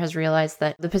Scherzer has realized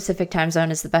that the Pacific time zone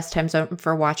is the best time zone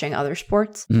for watching other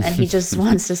sports. And he just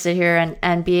wants to sit here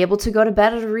and be able to go to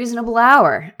bed at a reasonable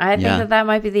hour. I think that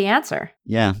might be the answer.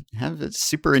 Yeah, have a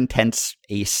super intense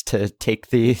ace to take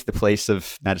the place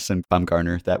of Madison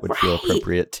Bumgarner. That would feel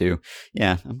appropriate too.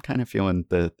 Yeah, I'm kind of feeling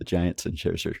the Giants and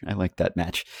Scherzer. I like that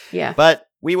match. Yeah. But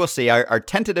we will see. Our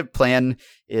tentative plan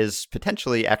is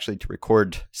potentially actually to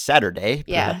record Saturday,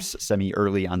 perhaps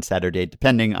semi-early on Saturday,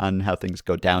 depending on how things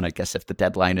go down. I guess if the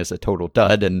deadline is a total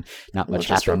dud and not much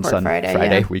happens on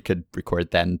Friday, we could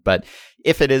record then. But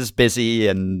if it is busy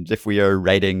and if we are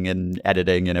writing and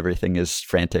editing and everything is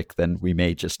frantic, then we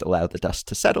may just allow the dust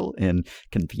to settle and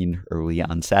convene early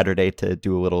on Saturday to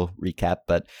do a little recap.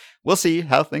 But we'll see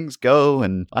how things go,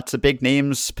 and lots of big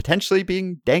names potentially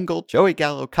being dangled. Joey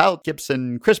Gallo, Kyle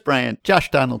Gibson, Chris Bryant,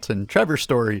 Josh Donaldson, Trevor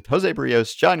Story, Jose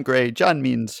Barrios, John Gray, John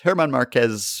Means, Herman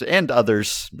Marquez, and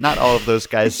others. Not all of those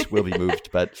guys will be moved,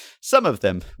 but some of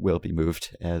them will be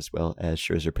moved, as well as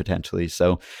Scherzer potentially.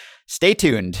 So stay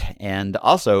tuned, and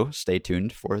also stay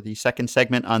tuned for the second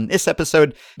segment on this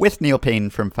episode with Neil Payne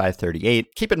from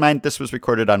 538. Keep in mind, this was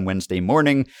recorded on Wednesday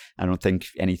morning. I don't think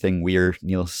anything weird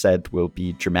Neil said will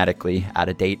be dramatically out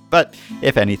of date, but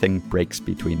if anything breaks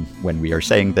between when we are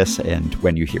saying this and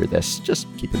when you hear this, just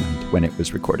keep in mind when it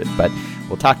was recorded. But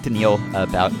we'll talk to Neil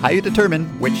about how you determine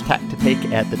which tack to take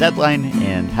at the deadline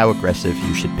and how aggressive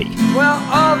you should be. Well,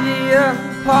 all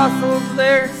the apostles,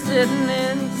 they're sitting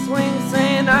in swing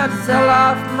saying I'd sell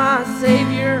off my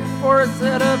Savior for a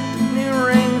set of new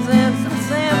rings and some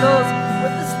sandals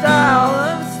with the style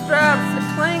of straps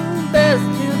that cling best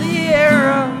to the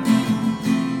era.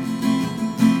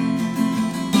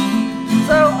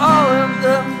 So all of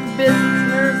the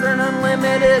business earn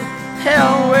unlimited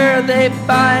hell where they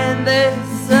buy and they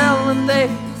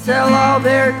sell all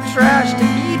their trash to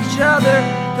each other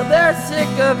till they're sick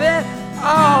of it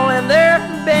all and they're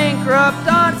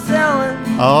bankrupt on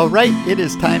selling. All right, it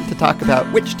is time to talk about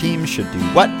which team should do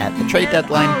what at the trade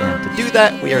deadline, and to do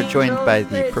that, we are joined by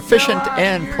the proficient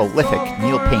and prolific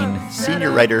Neil Payne, senior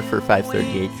writer for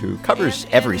 538, who covers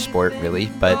every sport, really,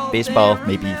 but baseball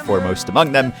may be foremost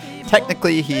among them.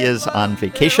 Technically, he is on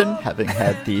vacation, having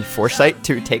had the foresight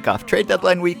to take off trade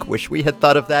deadline week. Wish we had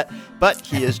thought of that, but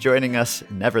he is joining us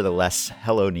nevertheless.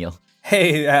 Hello, Neil.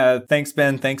 Hey, thanks,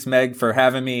 Ben. Thanks, Meg, for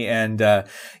having me. And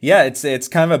it's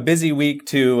kind of a busy week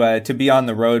to be on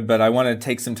the road, but I want to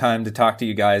take some time to talk to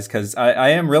you guys because I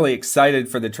am really excited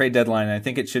for the trade deadline. I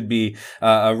think it should be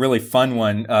a really fun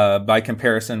one by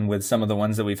comparison with some of the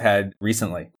ones that we've had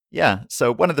recently. Yeah,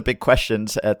 so one of the big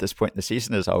questions at this point in the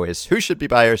season is always who should be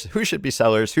buyers, who should be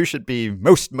sellers, who should be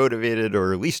most motivated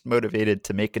or least motivated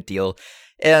to make a deal.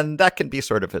 And that can be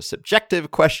sort of a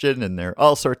subjective question, and there are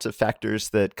all sorts of factors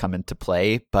that come into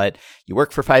play. But you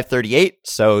work for 538,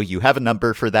 so you have a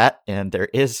number for that. And there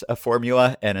is a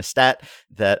formula and a stat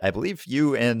that I believe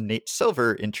you and Nate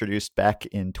Silver introduced back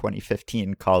in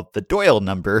 2015 called the Doyle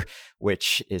number,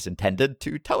 which is intended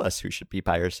to tell us who should be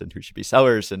buyers and who should be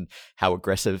sellers and how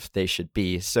aggressive they should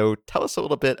be. So tell us a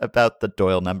little bit about the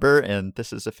Doyle number. And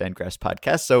this is a Fangraphs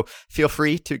podcast, so feel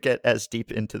free to get as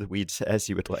deep into the weeds as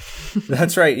you would like.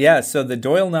 That's right. Yeah. So the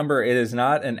Doyle number, it is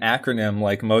not an acronym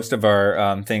like most of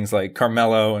our things like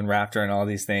Carmelo and Raptor and all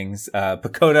these things.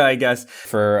 Pacoda, I guess,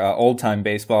 for old time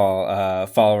baseball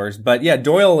followers. But yeah,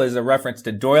 Doyle is a reference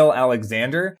to Doyle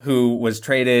Alexander, who was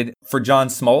traded for John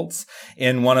Smoltz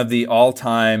in one of the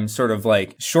all-time sort of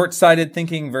like short-sighted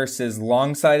thinking versus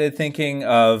long-sighted thinking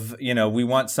of, you know, we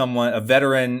want someone, a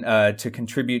veteran, to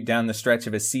contribute down the stretch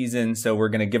of a season. So we're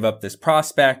going to give up this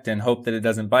prospect and hope that it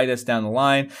doesn't bite us down the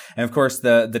line. And of course,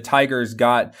 the Tigers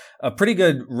got a pretty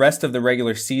good rest of the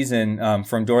regular season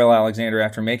from Doyle Alexander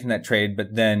after making that trade,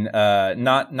 but then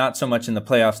not so much in the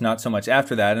playoffs, not so much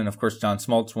after that. And of course, John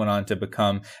Smoltz went on to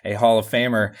become a Hall of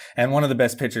Famer and one of the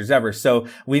best pitchers ever. So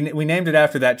we named it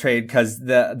after that trade because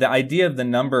the idea of the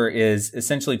number is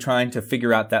essentially trying to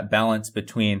figure out that balance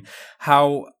between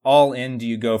how all in do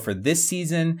you go for this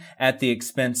season at the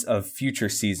expense of future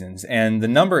seasons. And the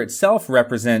number itself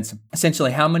represents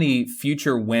essentially how many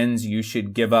future wins you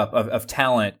should give up of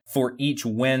talent for each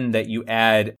win that you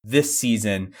add this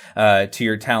season to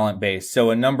your talent base.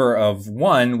 So a number of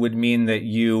 1 would mean that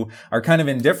you are kind of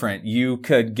indifferent. You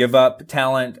could give up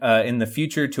talent in the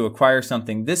future to acquire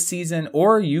something this season,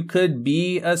 or you could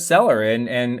be a seller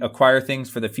and acquire things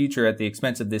for the future at the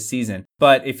expense of this season.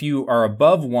 But if you are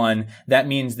above 1, that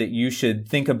means that you should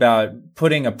think about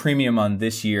putting a premium on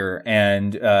this year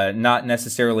and not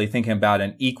necessarily thinking about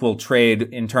an equal trade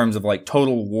in terms of like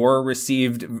total WAR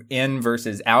received in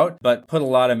versus out, but put a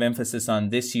lot of emphasis on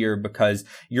this year because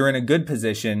you're in a good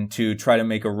position to try to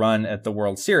make a run at the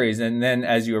World Series. And then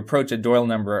as you approach a Doyle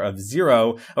number of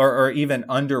 0 or even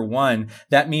under 1,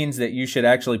 that means that you should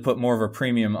actually put more of a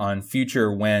premium premium on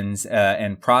future wins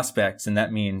and prospects, and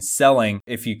that means selling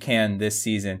if you can this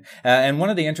season. And one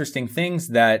of the interesting things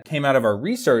that came out of our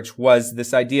research was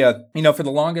this idea, for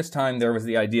the longest time, there was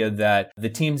the idea that the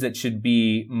teams that should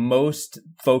be most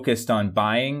focused on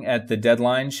buying at the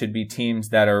deadline should be teams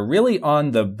that are really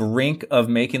on the brink of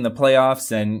making the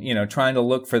playoffs and, trying to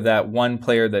look for that one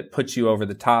player that puts you over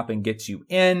the top and gets you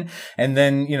in. And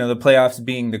then, the playoffs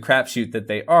being the crapshoot that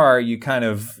they are, you kind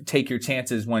of take your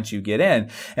chances once you get in.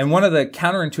 And one of the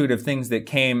counterintuitive things that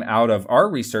came out of our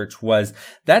research was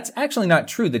that's actually not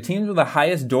true. The teams with the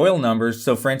highest Doyle numbers,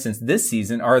 so for instance, this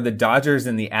season are the Dodgers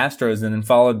and the Astros, and then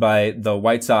followed by the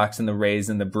White Sox and the Rays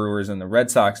and the Brewers and the Red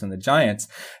Sox and the Giants.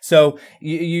 So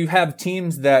you have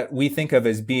teams that we think of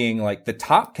as being like the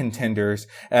top contenders,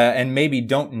 and maybe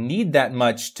don't need that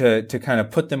much to kind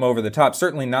of put them over the top.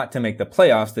 Certainly not to make the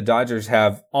playoffs. The Dodgers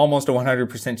have almost a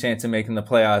 100% chance of making the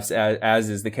playoffs, as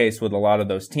is the case with a lot of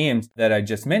those teams that I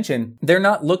just mentioned. They're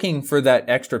not looking for that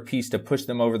extra piece to push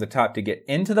them over the top to get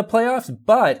into the playoffs,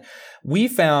 but we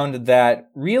found that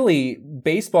really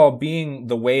baseball being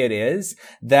the way it is,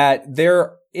 that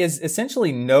there is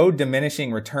essentially no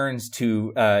diminishing returns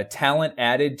to talent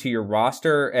added to your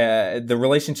roster, the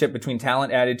relationship between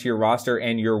talent added to your roster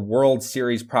and your World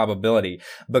Series probability,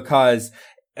 because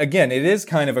again, it is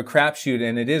kind of a crapshoot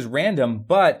and it is random,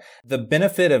 but the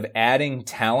benefit of adding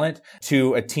talent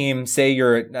to a team, say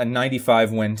you're a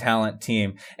 95 win talent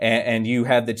team and you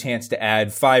have the chance to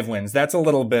add 5 wins. That's a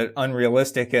little bit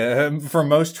unrealistic for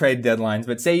most trade deadlines,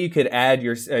 but say you could add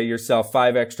yourself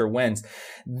 5 extra wins.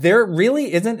 There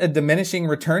really isn't a diminishing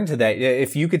return to that.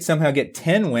 If you could somehow get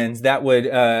 10 wins, that would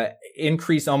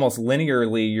increase almost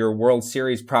linearly your World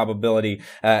Series probability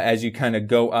as you kind of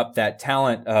go up that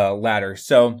talent ladder.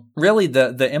 So really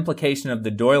the implication of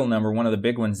the Doyle number, one of the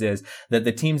big ones, is that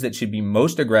the teams that should be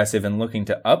most aggressive in looking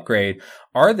to upgrade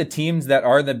are the teams that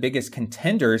are the biggest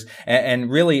contenders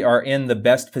and really are in the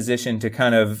best position to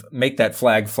kind of make that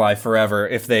flag fly forever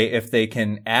if they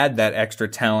can add that extra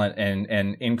talent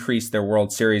and increase their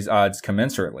World Series odds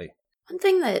commensurately. One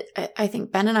thing that I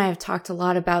think Ben and I have talked a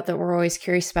lot about that we're always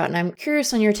curious about, and I'm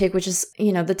curious on your take, which is,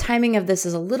 the timing of this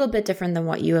is a little bit different than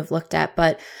what you have looked at,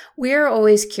 but we're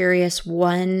always curious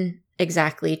when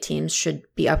exactly teams should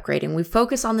be upgrading. We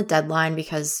focus on the deadline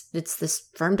because it's this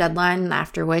firm deadline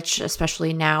after which,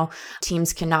 especially now,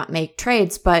 teams cannot make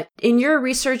trades. But in your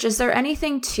research, is there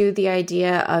anything to the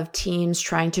idea of teams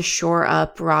trying to shore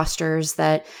up rosters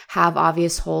that have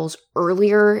obvious holes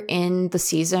earlier in the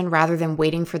season rather than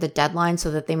waiting for the deadline so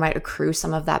that they might accrue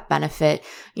some of that benefit,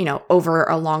 over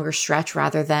a longer stretch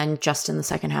rather than just in the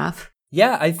second half?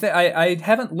 Yeah, I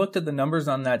haven't looked at the numbers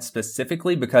on that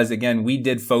specifically because, again, we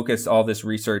did focus all this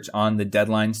research on the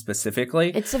deadline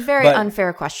specifically. It's a very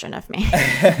unfair question of me.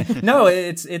 No,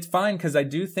 it's fine because I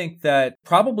do think that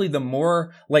probably the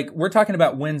more, we're talking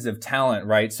about wins of talent,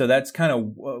 right? So that's kind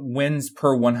of wins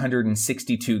per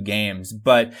 162 games,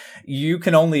 but you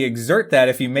can only exert that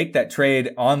if you make that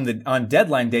trade on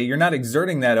deadline day. You're not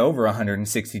exerting that over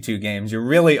 162 games. You're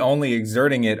really only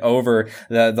exerting it over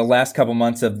the last couple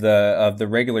months of the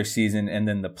regular season and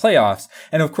then the playoffs.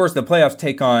 And of course, the playoffs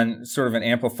take on sort of an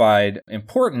amplified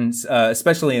importance,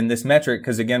 especially in this metric,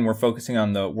 because again, we're focusing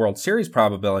on the World Series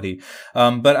probability.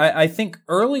 But I think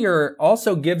earlier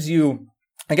also gives you,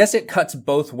 I guess it cuts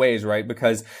both ways, right?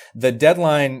 Because the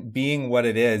deadline being what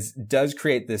it is does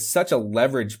create such a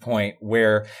leverage point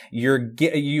where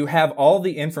you have all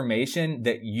the information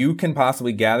that you can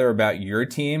possibly gather about your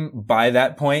team by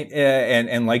that point.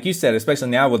 And like you said, especially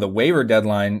now with the waiver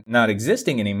deadline not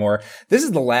existing anymore, this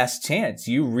is the last chance.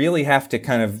 You really have to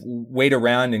kind of wait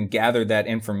around and gather that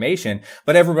information,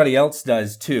 but everybody else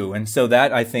does too. And so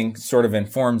that, I think, sort of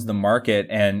informs the market,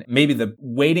 and maybe the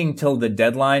waiting till the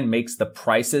deadline makes the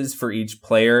prices for each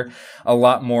player a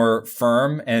lot more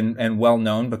firm and well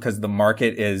known because the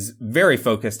market is very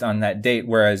focused on that date.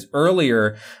 Whereas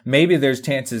earlier, maybe there's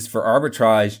chances for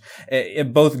arbitrage,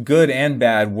 both good and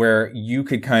bad, where you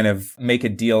could kind of make a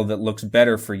deal that looks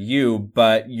better for you,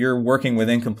 but you're working with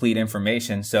incomplete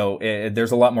information. So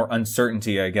there's a lot more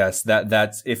uncertainty, I guess.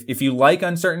 That's if you like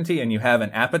uncertainty and you have an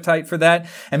appetite for that,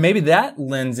 and maybe that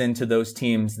lends into those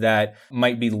teams that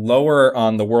might be lower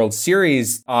on the World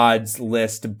Series odds list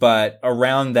list, but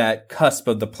around that cusp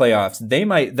of the playoffs,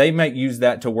 they might use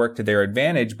that to work to their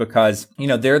advantage because,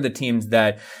 they're the teams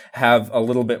that have a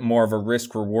little bit more of a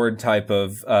risk reward type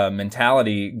of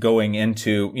mentality going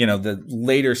into, the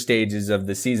later stages of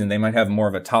the season. They might have more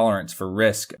of a tolerance for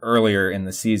risk earlier in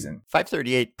the season.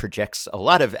 538 projects a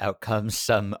lot of outcomes.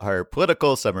 Some are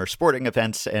political, some are sporting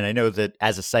events. And I know that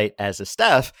as a site, as a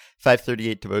staff,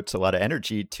 538 devotes a lot of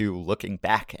energy to looking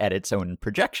back at its own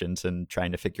projections and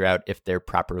trying to figure out if they're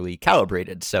properly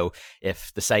calibrated. So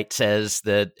if the site says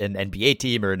that an NBA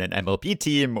team or an MLB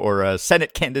team or a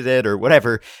Senate candidate or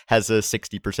whatever has a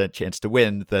 60% chance to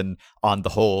win, then on the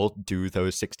whole, do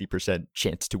those 60%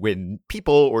 chance to win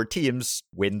people or teams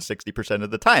win 60%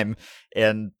 of the time?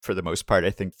 And for the most part,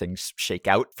 I think things shake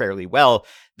out fairly well.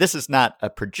 This is not a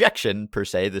projection per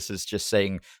se. This is just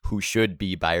saying who should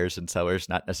be buyers and sellers,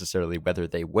 not necessarily whether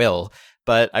they will.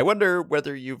 But I wonder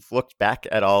whether you've looked back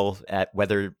at all at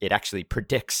whether it actually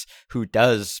predicts who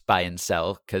does buy and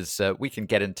sell, because we can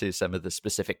get into some of the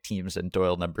specific teams and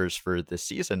Doyle numbers for this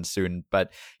season soon.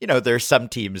 But, there are some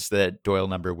teams that Doyle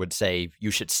number would say you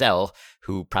should sell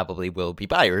who probably will be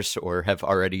buyers or have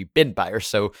already been buyers.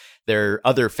 So there are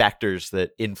other factors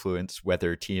that influence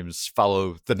whether teams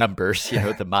follow the numbers,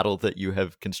 the model that you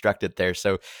have constructed there.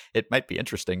 So it might be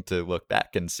interesting to look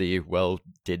back and see, well,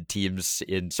 did teams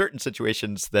in certain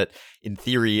situations that in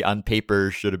theory on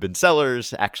paper should have been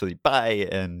sellers actually buy,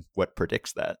 and what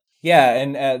predicts that? Yeah,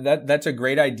 and that's a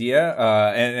great idea,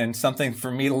 and something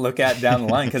for me to look at down the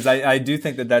line, because I do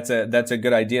think that's a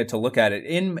good idea to look at it.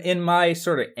 In my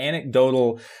sort of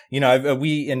anecdotal,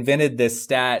 we invented this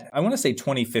stat, I want to say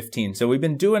 2015. So we've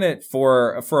been doing it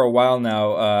for a while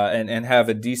now, and have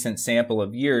a decent sample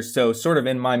of years. So sort of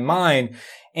in my mind,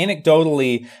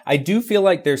 anecdotally, I do feel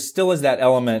like there still is that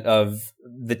element of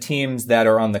the teams that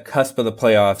are on the cusp of the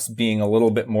playoffs being a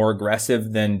little bit more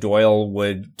aggressive than Doyle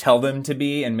would tell them to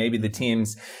be, and maybe the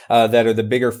teams that are the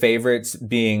bigger favorites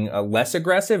being less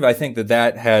aggressive. I think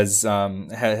that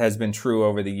has been true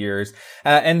over the years.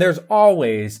 And there's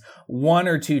always one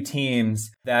or two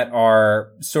teams that are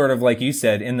sort of, like you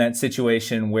said, in that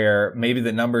situation where maybe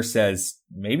the number says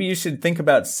maybe you should think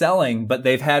about selling, but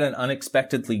they've had an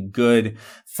unexpectedly good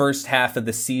first half of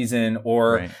the season.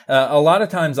 Or right. A lot of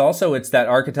times also it's that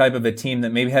archetype of a team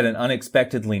that maybe had an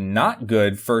unexpectedly not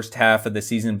good first half of the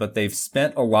season, but they've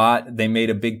spent a lot. They made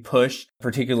a big push,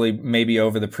 particularly maybe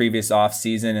over the previous off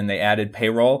season, and they added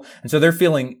payroll. And so they're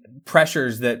feeling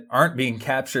pressures that aren't being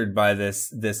captured by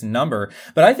this number.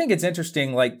 But I think it's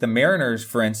interesting, like the Mariners,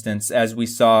 for instance, as we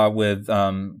saw with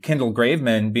Kendall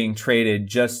Graveman being traded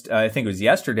just, I think it was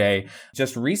yesterday,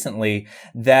 just recently,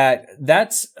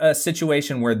 that's a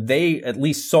situation where they at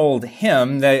least sold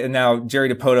him. Now,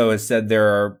 Jerry Dipoto has said there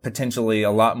are potentially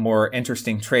a lot more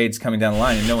interesting trades coming down the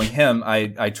line, and knowing him,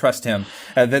 I trust him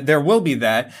that there will be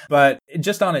that. But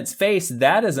just on its face,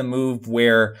 that is a move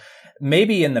where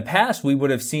maybe in the past we would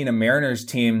have seen a Mariners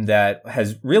team that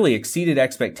has really exceeded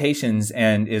expectations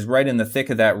and is right in the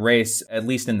thick of that race, at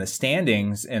least in the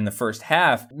standings in the first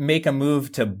half, make a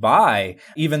move to buy,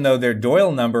 even though their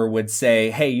Doyle number would say,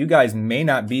 hey, you guys may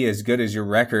not be as good as your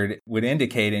record would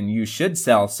indicate and you should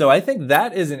sell. So I think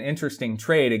that is an interesting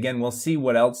trade. Again, we'll see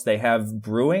what else they have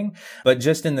brewing, but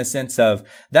just in the sense of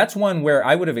that's one where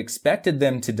I would have expected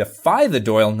them to defy the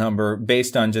Doyle number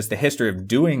based on just the history of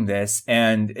doing this.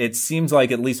 And it seems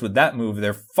like, at least with that move,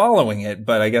 they're following it,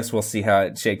 but I guess we'll see how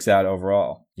it shakes out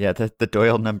overall. Yeah, the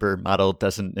Doyle number model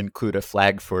doesn't include a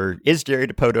flag for, is Jerry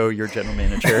Dipoto your general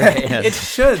manager? And it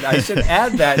should. I should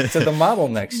add that to the model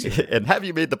next year. And have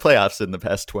you made the playoffs in the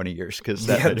past 20 years? Because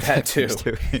that too.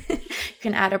 You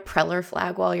can add a Preller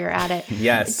flag while you're at it.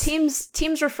 Yes.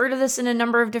 Teams refer to this in a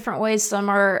number of different ways. Some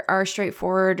are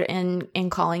straightforward in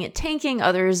calling it tanking.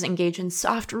 Others engage in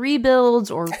soft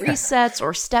rebuilds or resets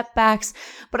or step backs.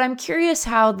 But I'm curious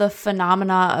how the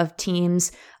phenomena of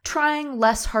teams trying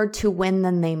less hard to win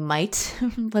than they might,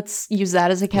 let's use that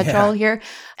as a catch-all here,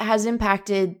 has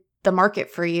impacted the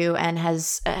market for you and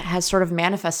has sort of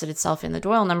manifested itself in the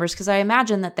Doyle numbers. Because I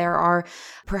imagine that there are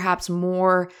perhaps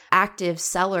more active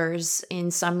sellers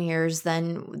in some years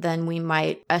than we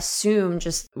might assume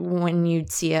just when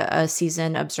you'd see a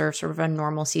season observe sort of a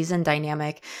normal season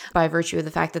dynamic, by virtue of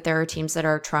the fact that there are teams that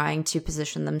are trying to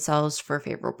position themselves for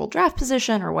favorable draft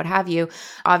position or what have you.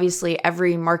 Obviously,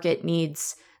 every market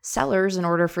needs sellers in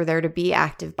order for there to be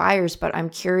active buyers, but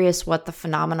I'm curious what the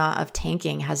phenomena of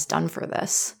tanking has done for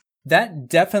this. That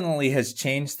definitely has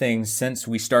changed things since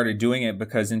we started doing it,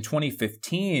 because in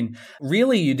 2015,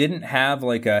 really you didn't have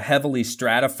like a heavily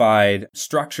stratified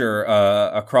structure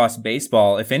across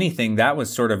baseball. If anything, that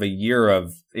was sort of a year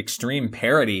of extreme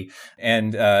parity.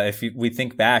 And we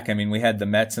think back, I mean, we had the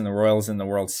Mets and the Royals in the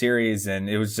World Series, and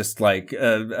it was just like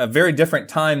a very different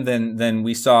time than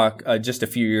we saw just a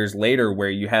few years later, where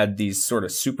you had these sort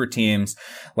of super teams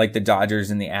like the Dodgers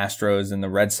and the Astros and the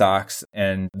Red Sox,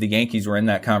 and the Yankees were in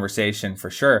that conversation for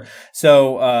sure.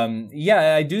 So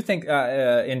I do think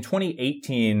in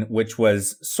 2018, which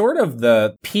was sort of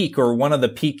the peak or one of the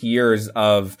peak years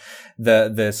of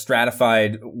the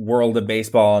stratified world of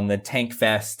baseball and the tank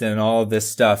fest and all of this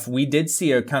stuff, we did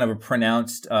see a kind of a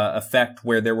pronounced effect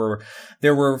where there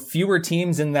were fewer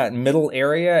teams in that middle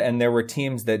area, and there were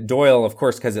teams that Doyle, of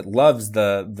course, because it loves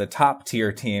the top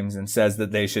tier teams and says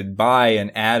that they should buy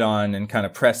and add on and kind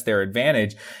of press their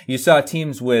advantage. You saw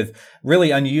teams with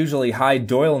really unusually high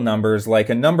Doyle numbers, like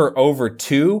a number over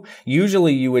 2.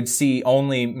 Usually you would see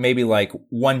only maybe like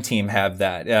one team have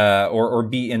that, or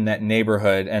be in that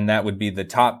neighborhood, and that would be the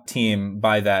top team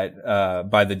by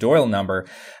the Doyle number.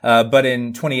 But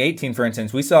in 2018, for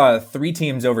instance, we saw 3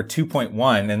 teams over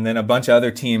 2.1, and then a bunch of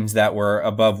other teams that were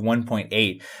above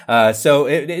 1.8. So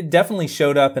it definitely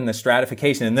showed up in the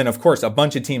stratification. And then, of course, a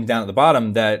bunch of teams down at the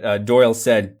bottom that Doyle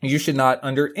said you should not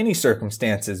under any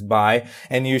circumstances buy,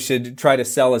 and you should try to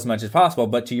sell as much as possible.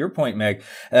 But to your point, Meg,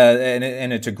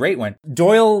 and it's a great one,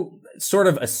 Doyle sort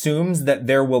of assumes that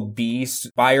there will be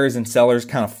buyers and sellers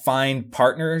kind of find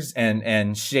partners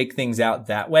and shake things out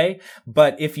that way.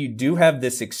 But if you do have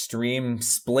this extreme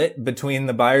split between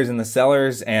the buyers and the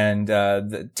sellers, and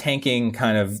the tanking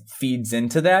kind of feeds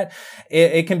into that,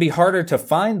 it can be harder to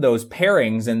find those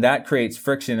pairings, and that creates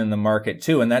friction in the market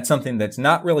too. And that's something that's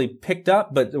not really picked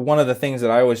up. But one of the things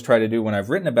that I always try to do when I've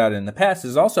written about it in the past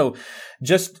is also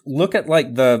just look at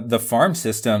like the farm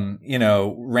system,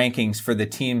 rankings for the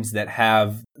teams that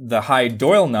have the high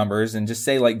Doyle numbers, and just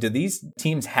say, like, do these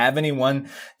teams have anyone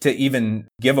to even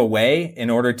give away in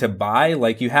order to buy?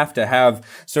 Like, you have to have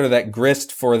sort of that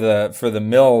grist for the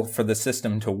mill for the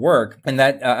system to work. And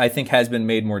that I think has been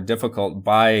made more difficult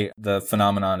by the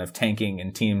phenomenon of tanking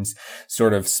and teams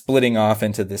sort of splitting off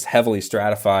into this heavily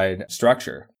stratified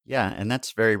structure. Yeah, and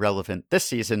that's very relevant this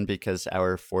season because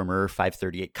our former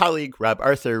 538 colleague, Rob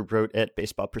Arthur, wrote at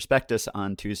Baseball Prospectus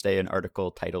on Tuesday an article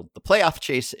titled "The Playoff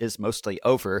Chase is Mostly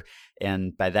Over."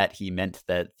 And by that, he meant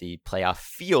that the playoff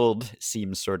field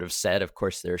seems sort of set. Of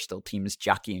course, there are still teams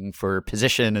jockeying for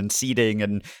position and seeding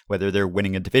and whether they're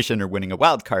winning a division or winning a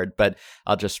wild card. But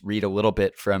I'll just read a little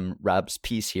bit from Rob's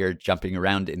piece here, jumping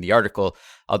around in the article.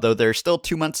 Although there are still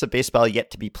 2 months of baseball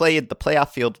yet to be played, the playoff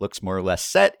field looks more or less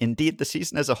set. Indeed, the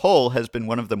season as a whole has been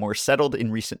one of the more settled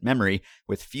in recent memory,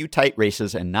 with few tight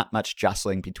races and not much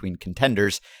jostling between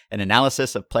contenders. An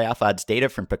analysis of playoff odds data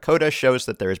from Pacoda shows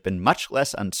that there has been much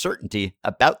less uncertainty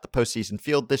about the postseason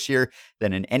field this year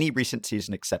than in any recent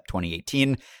season except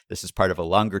 2018. This is part of a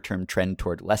longer-term trend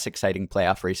toward less exciting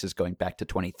playoff races going back to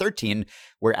 2013.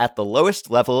 We're at the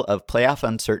lowest level of playoff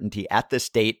uncertainty at this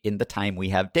date in the time we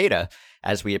have data.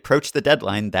 As we approach the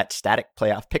deadline, that static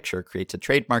playoff picture creates a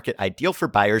trade market ideal for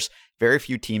buyers. Very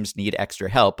few teams need extra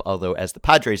help, although as the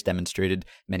Padres demonstrated,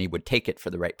 many would take it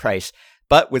for the right price.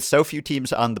 But with so few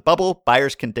teams on the bubble,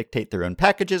 buyers can dictate their own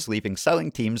packages, leaving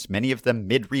selling teams, many of them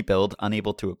mid-rebuild,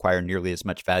 unable to acquire nearly as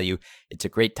much value. It's a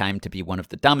great time to be one of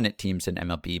the dominant teams in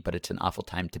MLB, but it's an awful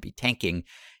time to be tanking.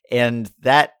 And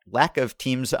that lack of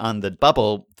teams on the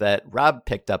bubble that Rob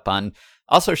picked up on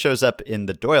also shows up in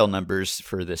the Doyle numbers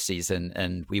for this season,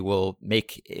 and we will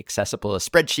make accessible a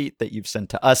spreadsheet that you've sent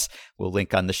to us. We'll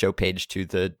link on the show page to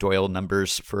the Doyle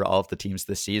numbers for all of the teams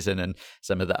this season and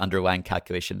some of the underlying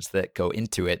calculations that go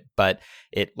into it. But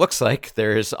it looks like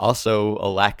there's also a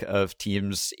lack of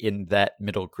teams in that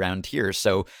middle ground here.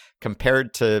 So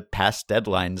compared to past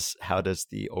deadlines, how does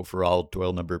the overall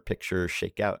Doyle number picture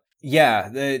shake out? Yeah,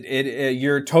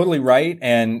 you're totally right.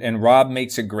 And Rob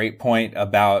makes a great point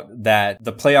about that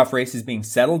the playoff race is being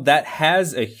settled. That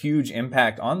has a huge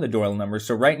impact on the Doyle number.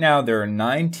 So right now there are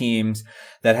 9 teams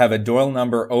that have a Doyle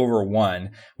number over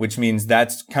 1, which means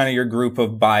that's kind of your group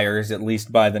of buyers, at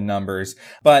least by the numbers.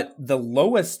 But the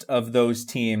lowest of those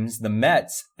teams, the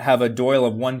Mets, have a Doyle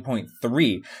of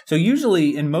 1.3. So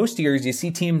usually in most years, you see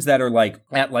teams that are like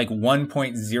at like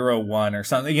 1.01 or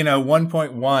something,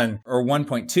 1.1 or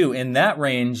 1.2 in that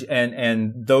range.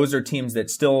 And those are teams that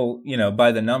still,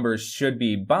 by the numbers should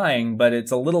be buying, but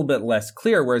it's a little bit less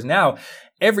clear. Whereas now,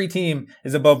 every team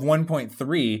is above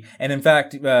 1.3. And in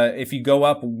fact, if you go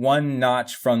up one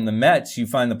notch from the Mets, you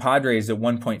find the Padres at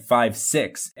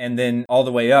 1.56. And then all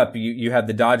the way up, you have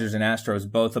the Dodgers and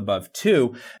Astros both above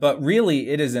 2. But really,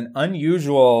 it is an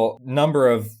unusual number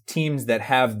of teams that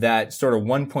have that sort of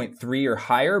 1.3 or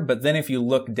higher. But then if you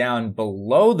look down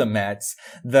below the Mets,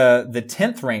 the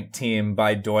 10th ranked team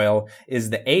by Doyle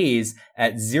is the A's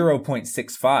at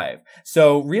 0.65.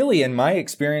 So really, in my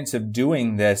experience of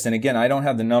doing this, and again, I don't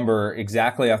have the number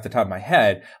exactly off the top of my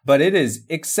head, but it is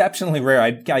exceptionally rare.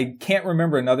 I can't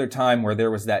remember another time where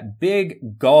there was that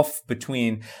big gulf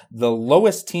between the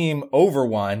lowest team over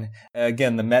 1,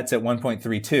 again, the Mets at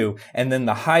 1.32, and then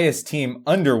the highest team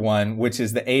under 1, which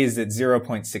is the A's at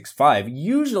 0.65.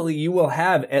 Usually you will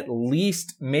have at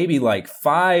least maybe like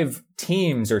 5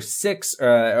 teams or 6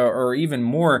 or even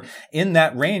more in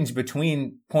that range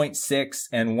between 0.6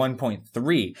 and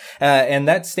 1.3. And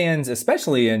that stands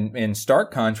especially in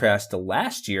stark contrast to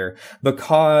last year,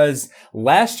 because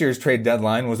last year's trade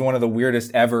deadline was one of the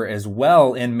weirdest ever as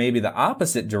well, in maybe the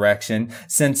opposite direction,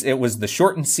 since it was the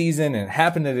shortened season and it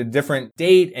happened at a different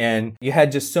date, and you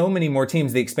had just so many more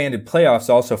teams. The expanded playoffs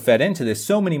also fed into this.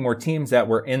 So many more teams that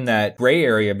were in that gray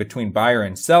area between buyer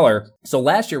and seller. So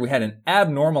last year we had an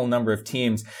abnormal number of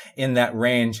teams in that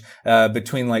range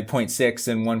between like 0.6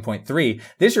 and 1.3.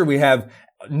 This year we have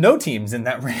no teams in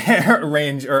that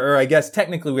range, or I guess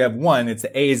technically we have one. It's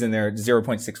the A's, and they're at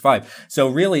 0.65. So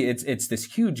really, it's this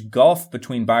huge gulf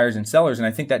between buyers and sellers, and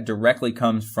I think that directly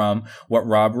comes from what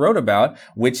Rob wrote about,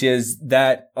 which is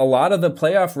that a lot of the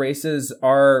playoff races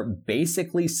are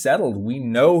basically settled. We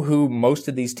know who most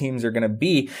of these teams are going to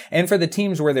be, and for the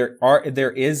teams where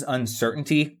there is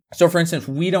uncertainty. So for instance,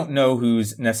 we don't know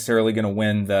who's necessarily going to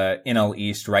win the NL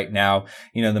East right now.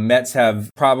 You know, the Mets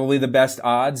have probably the best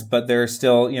odds, but they're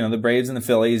still, you know, the Braves and the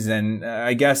Phillies, and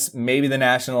I guess maybe the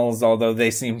Nationals, although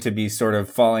they seem to be sort of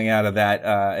falling out of that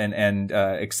and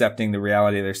accepting the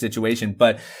reality of their situation.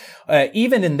 But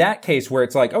even in that case where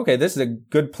it's like, okay, this is a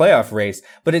good playoff race,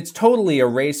 but it's totally a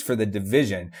race for the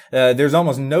division. There's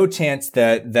almost no chance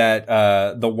that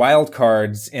the wild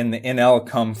cards in the NL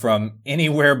come from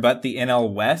anywhere but the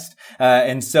NL West.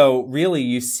 And so really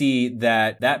you see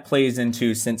that plays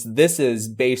into, since this is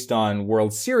based on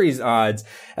World Series odds,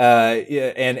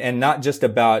 and not just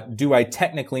about, do I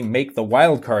technically make the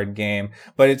wild card game,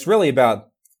 but it's really about,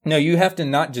 no, you have to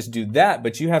not just do that,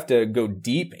 but you have to go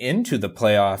deep into the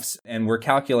playoffs. And we're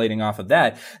calculating off of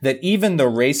that even the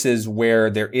races where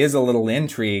there is a little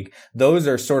intrigue, those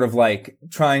are sort of like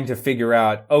trying to figure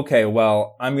out, okay,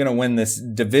 well, I'm going to win this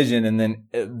division. And then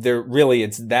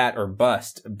it's that or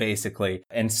bust, basically.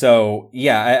 And so,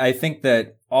 yeah, I think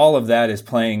that all of that is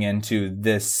playing into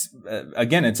this.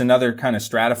 Again, it's another kind of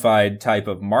stratified type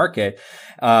of market.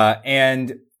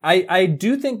 And I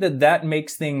do think that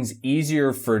makes things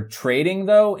easier for trading,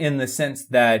 though, in the sense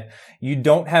that you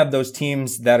don't have those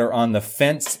teams that are on the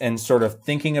fence and sort of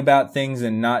thinking about things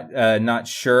and not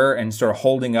sure and sort of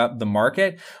holding up the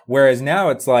market. Whereas now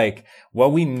it's like,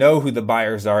 well, we know who the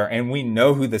buyers are and we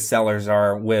know who the sellers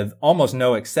are with almost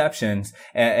no exceptions.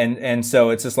 And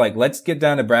so it's just like, let's get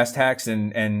down to brass tacks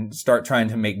and start trying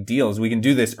to make deals. We can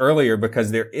do this earlier because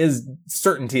there is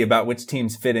certainty about which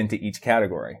teams fit into each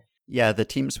category. Yeah, the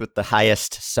teams with the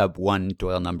highest sub-1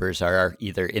 Doyle numbers are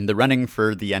either in the running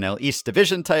for the NL East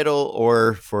division title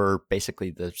or for basically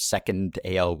the second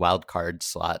AL wildcard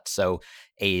slot. So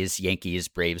A's, Yankees,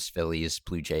 Braves, Phillies,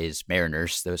 Blue Jays,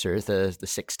 Mariners. Those are the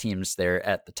 6 teams there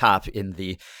at the top in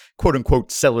the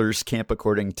quote-unquote sellers camp,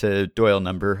 according to Doyle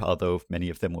number, although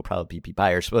many of them will probably be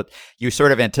buyers. But you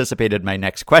sort of anticipated my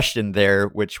next question there,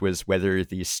 which was whether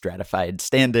these stratified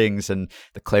standings and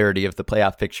the clarity of the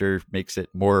playoff picture makes it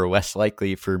more or less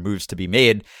likely for moves to be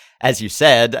made. As you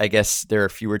said, I guess there are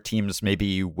fewer teams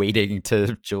maybe waiting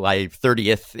to July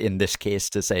 30th in this case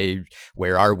to say,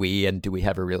 where are we and do we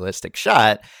have a realistic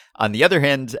shot? On the other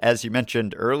hand, as you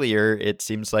mentioned earlier, it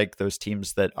seems like those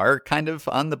teams that are kind of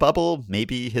on the bubble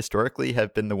maybe historically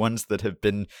have been the ones that have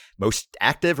been most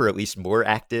active, or at least more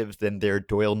active than their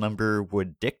Doyle number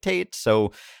would dictate.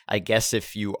 So I guess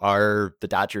if you are the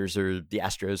Dodgers or the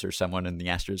Astros or someone, and the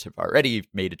Astros have already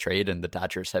made a trade and the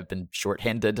Dodgers have been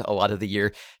shorthanded a lot of the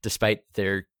year despite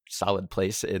their solid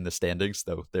place in the standings,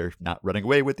 though they're not running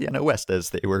away with the NL West as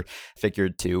they were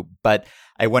figured to. But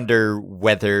I wonder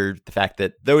whether the fact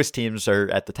that those teams are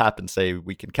at the top and say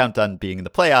we can count on being in the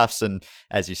playoffs, and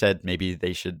as you said, maybe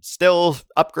they should still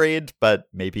upgrade, but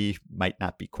maybe might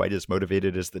not be quite as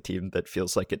motivated as the team that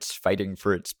feels like it's fighting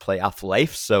for its playoff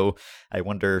life. So I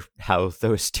wonder how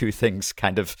those two things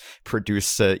kind of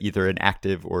produce either an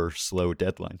active or slow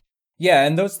deadline. Yeah,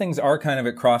 and those things are kind of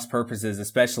at cross purposes,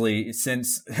 especially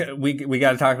since we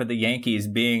got to talk about the Yankees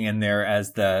being in there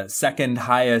as the second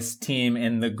highest team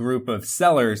in the group of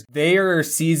sellers. Their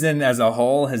season as a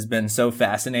whole has been so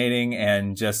fascinating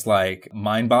and just like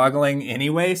mind-boggling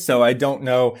anyway. So I don't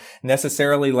know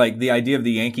necessarily, like, the idea of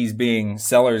the Yankees being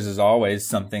sellers is always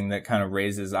something that kind of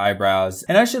raises eyebrows.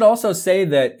 And I should also say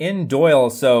that in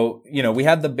Doyle, so, you know, we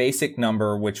have the basic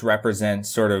number, which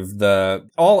represents sort of the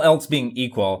all else being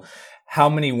equal, how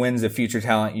many wins of future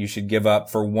talent you should give up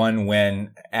for one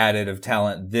win added of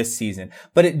talent this season.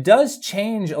 But it does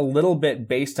change a little bit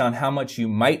based on how much you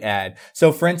might add.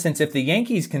 So for instance, if the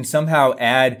Yankees can somehow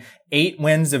add 8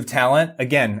 wins of talent,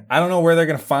 again, I don't know where they're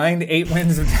going to find 8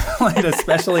 wins of talent,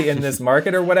 especially in this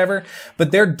market or whatever,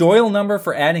 but their Doyle number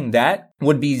for adding that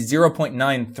would be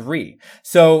 0.93.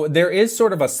 So there is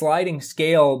sort of a sliding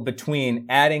scale between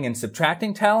adding and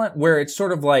subtracting talent where it's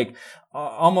sort of like,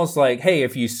 almost like, hey,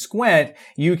 if you squint,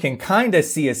 you can kind of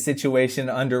see a situation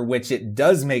under which it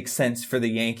does make sense for the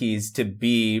Yankees to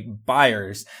be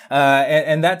buyers.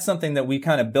 And that's something that we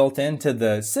kind of built into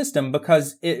the system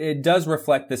because it does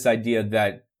reflect this idea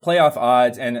that playoff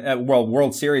odds and,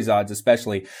 World Series odds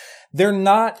especially, they're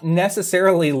not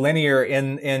necessarily linear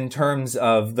in terms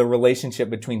of the relationship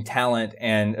between talent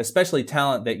and especially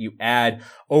talent that you add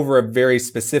over a very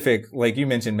specific, like you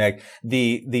mentioned, Meg,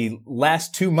 the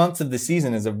last 2 months of the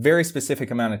season is a very specific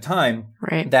amount of time,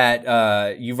 right?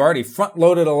 That you've already front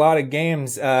loaded a lot of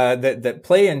games that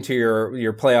play into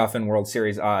your playoff and World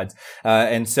Series odds,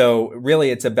 and so really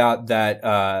it's about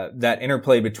that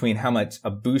interplay between how much a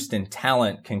boost in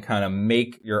talent can kind of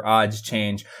make your odds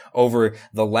change over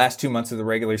the last 2 months of the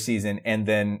regular season, and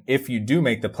then if you do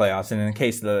make the playoffs, and in the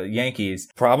case of the Yankees,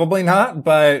 probably not,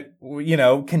 but you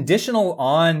know, conditional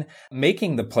on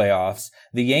making the playoffs,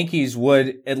 the Yankees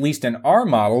would, at least in our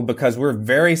model, because we're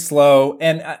very slow,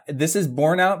 and this is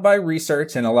borne out by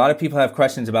research, and a lot of people have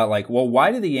questions about like, well,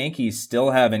 why do the Yankees still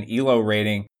have an ELO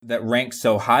rating that ranks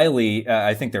so highly?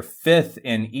 I think they're 5th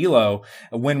in ELO,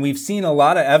 when we've seen a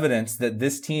lot of evidence that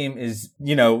this team is,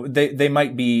 you know, they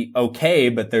might be okay,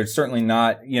 but they're certainly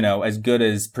not, you know, as good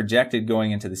as projected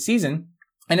going into the season.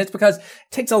 And it's because it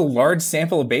takes a large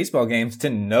sample of baseball games to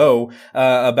know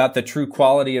about the true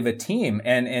quality of a team.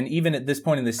 And even at this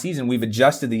point in the season, we've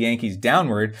adjusted the Yankees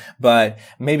downward, but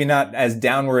maybe not as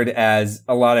downward as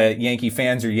a lot of Yankee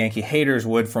fans or Yankee haters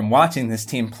would from watching this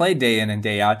team play day in and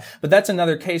day out. But that's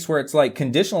another case where it's like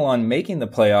conditional on making the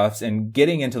playoffs and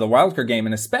getting into the wildcard game,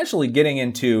 and especially getting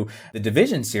into the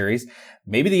division series.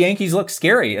 Maybe the Yankees look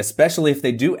scary, especially if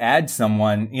they do add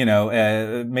someone, you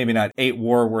know, maybe not 8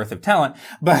 WAR worth of talent,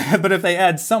 but if they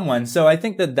add someone. So I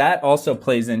think that also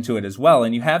plays into it as well.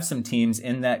 And you have some teams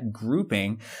in that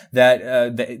grouping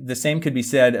that, the same could be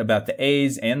said about the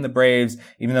A's and the Braves,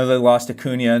 even though they lost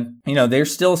Acuna, you know, they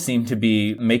still seem to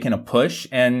be making a push,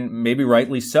 and maybe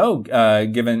rightly so,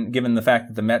 given the fact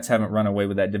that the Mets haven't run away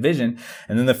with that division.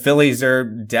 And then the Phillies are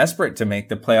desperate to make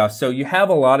the playoffs. So you have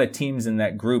a lot of teams in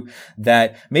that group that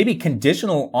maybe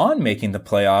conditional on making the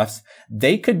playoffs,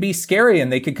 they could be scary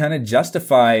and they could kind of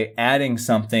justify adding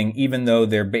something, even though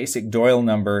their basic Doyle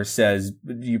number says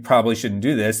you probably shouldn't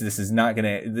do this. This is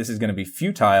going to be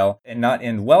futile and not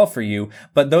end well for you.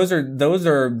 But those are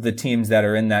the teams that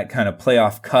are in that kind of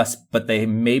playoff cusp, but they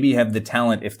maybe have the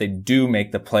talent, if they do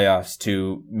make the playoffs,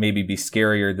 to maybe be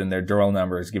scarier than their Doyle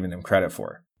number is giving them credit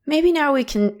for. Maybe now we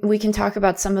can talk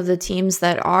about some of the teams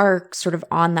that are sort of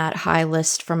on that high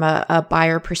list from a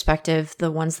buyer perspective,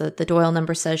 the ones that the Doyle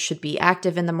number says should be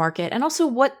active in the market, and also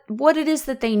what it is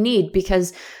that they need,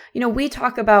 because, you know, we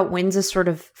talk about wins as sort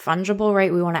of fungible,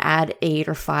 right? We want to add 8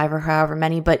 or 5 or however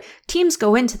many, but teams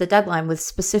go into the deadline with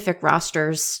specific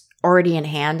rosters already in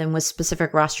hand and with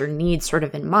specific roster needs sort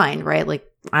of in mind, right? Like,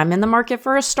 I'm in the market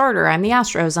for a starter. I'm the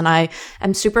Astros, and I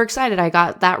am super excited. I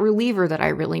got that reliever that I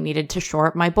really needed to shore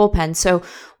up my bullpen. So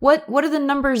what do the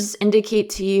numbers indicate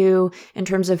to you in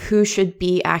terms of who should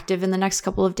be active in the next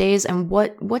couple of days, and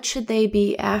what should they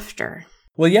be after?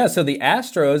 Well, yeah, so the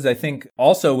Astros, I think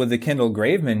also with the Kendall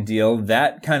Graveman deal,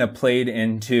 that kind of played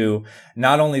into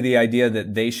not only the idea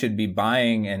that they should be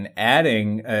buying and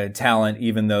adding talent,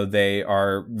 even though they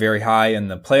are very high in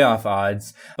the playoff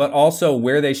odds, but also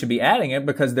where they should be adding it,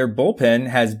 because their bullpen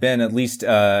has been, at least,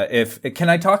 can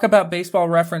I talk about Baseball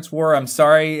Reference WAR? I'm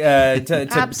sorry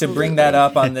to bring that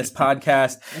up on this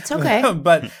podcast. It's okay.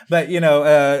 but you know,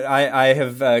 I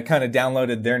have kind of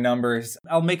downloaded their numbers.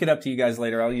 I'll make it up to you guys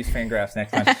later. I'll use Fangraphs next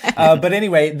But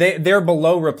anyway, they're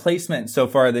below replacement so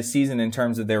far this season in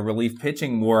terms of their relief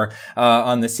pitching WAR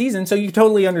on the season. So you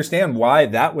totally understand why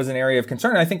that was an area of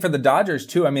concern. And I think for the Dodgers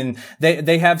too. I mean,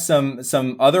 they have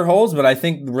some other holes, but I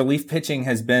think relief pitching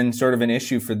has been sort of an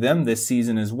issue for them this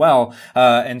season as well.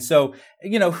 And so,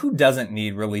 who doesn't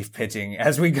need relief pitching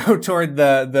as we go toward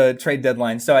the trade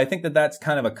deadline? So I think that that's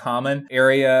kind of a common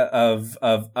area of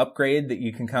upgrade that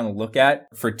you can kind of look at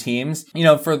for teams.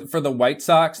 For the White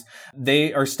Sox,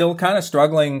 they are still kind of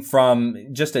struggling from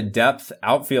just a depth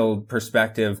outfield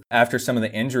perspective after some of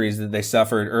the injuries that they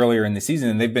suffered earlier in the season.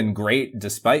 And they've been great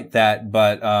despite that.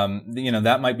 But,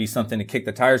 that might be something to kick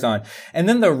the tires on. And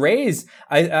then the Rays,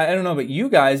 I don't know about you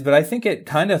guys, but I think it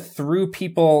kind of threw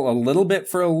people a little bit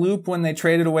for a loop when they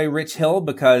traded away Rich Hill,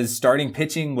 because starting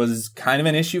pitching was kind of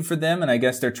an issue for them. And I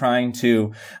guess they're trying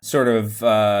to sort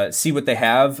of see what they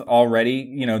have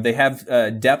already. They have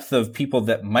depth of people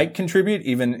that might contribute,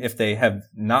 even if they have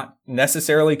not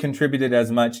necessarily contributed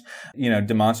as much,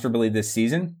 demonstrably this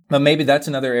season. But maybe that's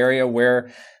another area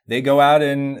where they go out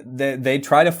and they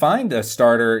try to find a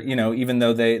starter, even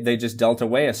though they just dealt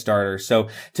away a starter. So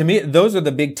to me, those are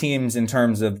the big teams in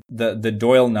terms of the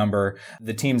Doyle number,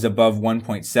 the teams above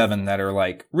 1.7 that are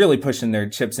like really pushing their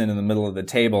chips into the middle of the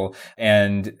table.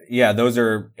 And yeah, those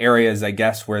are areas, I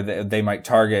guess, where they might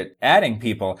target adding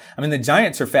people. I mean, the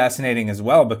Giants are fascinating as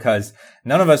well, because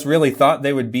none of us really thought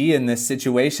they would be in this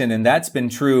situation. And that's been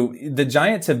true. The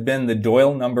Giants have been the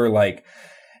Doyle number, like,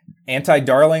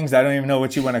 anti-darlings, I don't even know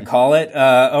what you want to call it,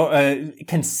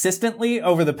 consistently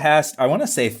over the past, I want to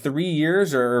say 3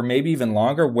 years or maybe even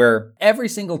longer, where every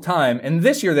single time, and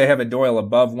this year they have a Doyle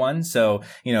above 1, so,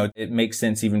 it makes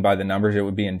sense even by the numbers, it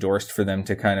would be endorsed for them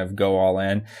to kind of go all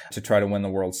in to try to win the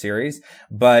World Series.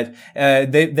 But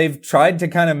they've tried to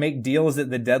kind of make deals at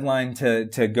the deadline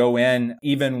to go in,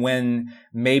 even when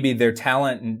maybe their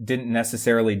talent didn't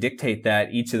necessarily dictate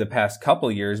that each of the past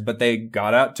couple years, but they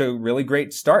got out to really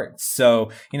great starts. So,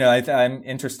 I'm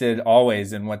interested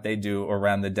always in what they do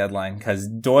around the deadline, because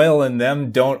Doyle and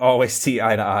them don't always see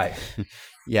eye to eye.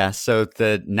 Yeah, so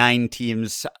the 9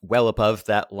 teams well above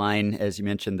that line, as you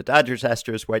mentioned, the Dodgers,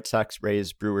 Astros, White Sox,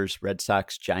 Rays, Brewers, Red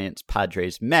Sox, Giants,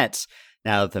 Padres, Mets.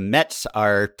 Now, the Mets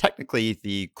are technically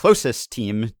the closest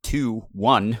team to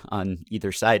 1 on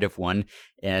either side of 1,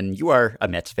 and you are a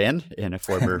Mets fan and a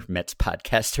former Mets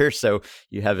podcaster, so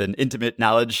you have an intimate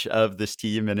knowledge of this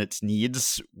team and its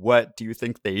needs. What do you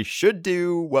think they should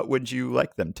do? What would you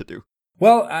like them to do?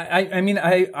 Well,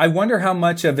 I wonder how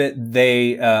much of it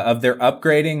of their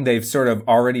upgrading they've sort of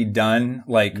already done,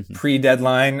 like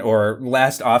pre-deadline or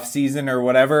last off season or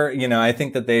whatever. I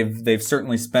think that they've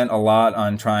certainly spent a lot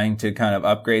on trying to kind of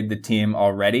upgrade the team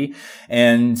already.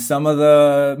 And some of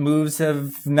the moves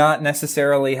have not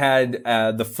necessarily had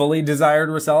the fully desired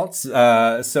results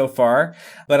so far.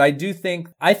 But I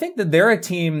think that they're a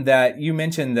team that you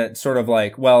mentioned that sort of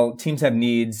like, well, teams have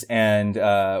needs, and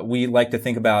we like to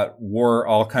think about war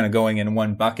all kind of going in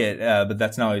one bucket, but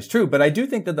that's not always true. But I do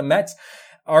think that the Mets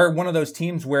are one of those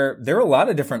teams where there are a lot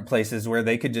of different places where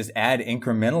they could just add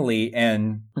incrementally,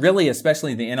 and really,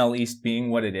 especially the NL East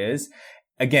being what it is.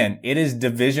 Again, it is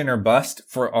division or bust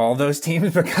for all those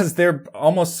teams, because they're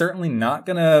almost certainly not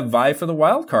going to vie for the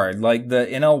wild card. Like, the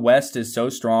NL West is so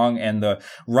strong, and the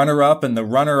runner-up and the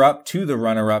runner-up to the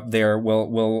runner-up there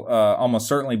will almost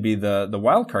certainly be the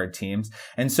wild card teams.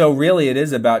 And so really it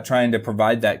is about trying to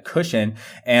provide that cushion.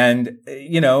 And,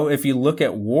 if you look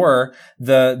at WAR,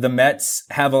 the Mets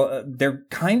they're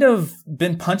kind of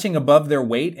been punching above their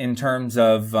weight in terms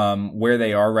of where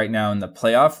they are right now in the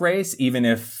playoff race, even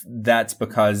if that's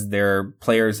because their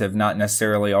players have not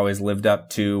necessarily always lived up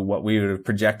to what we would have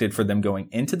projected for them going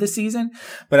into the season.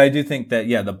 But I do think that,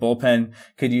 the bullpen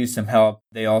could use some help.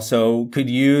 They also could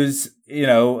use,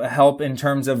 help in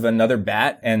terms of another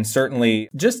bat, and certainly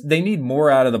just they need more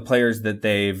out of the players that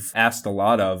they've asked a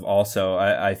lot of also,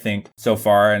 I think, so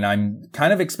far. And I'm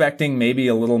kind of expecting maybe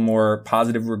a little more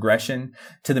positive regression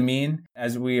to the mean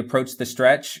as we approach the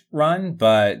stretch run.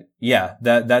 But yeah,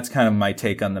 that's kind of my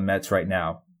take on the Mets right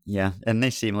now. Yeah, and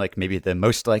they seem like maybe the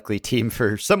most likely team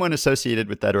for someone associated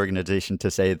with that organization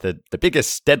to say that the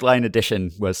biggest deadline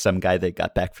addition was some guy they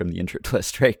got back from the injured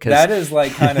list, right? That is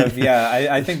like kind of,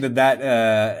 I think that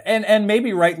and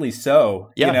maybe rightly so.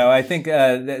 Yeah. I think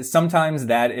sometimes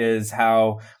that is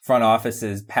how front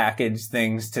offices package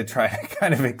things to try to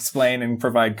kind of explain and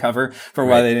provide cover for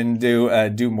why they didn't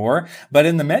do more. But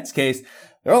in the Mets case,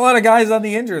 there are a lot of guys on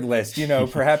the injured list,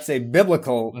 perhaps a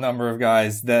biblical number of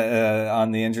guys that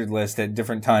on the injured list at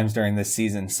different times during this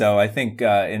season. So I think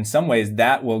in some ways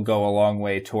that will go a long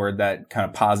way toward that kind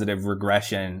of positive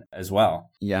regression as well.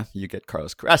 Yeah, you get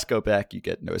Carlos Carrasco back, you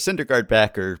get Noah Syndergaard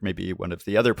back, or maybe one of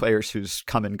the other players who's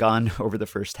come and gone over the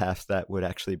first half. That would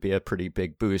actually be a pretty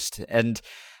big boost. And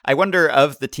I wonder,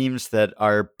 of the teams that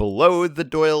are below the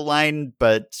Doyle line,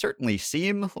 but certainly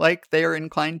seem like they are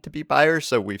inclined to be buyers.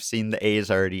 So we've seen the A's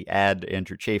already add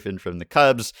Andrew Chafin from the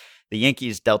Cubs. The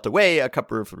Yankees dealt away a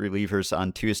couple of relievers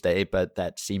on Tuesday, but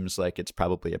that seems like it's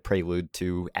probably a prelude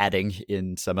to adding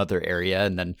in some other area.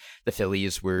 And then the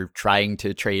Phillies were trying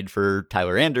to trade for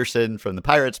Tyler Anderson from the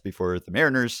Pirates before the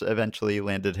Mariners eventually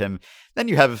landed him. Then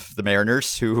you have the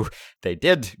Mariners, who they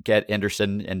did get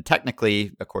Anderson, and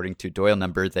technically, according to Doyle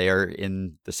number, they are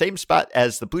in the same spot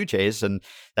as the Blue Jays. And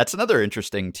that's another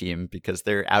interesting team because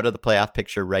they're out of the playoff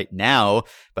picture right now,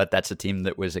 but that's a team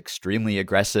that was extremely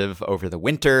aggressive over the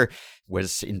winter,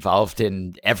 was involved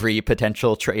in every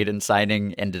potential trade and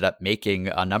signing, ended up making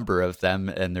a number of them,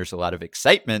 and there's a lot of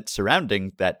excitement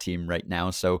surrounding that team right now.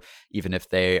 So even if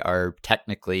they are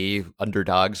technically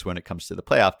underdogs when it comes to the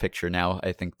playoff picture now,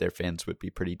 I think their fans would be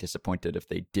pretty disappointed if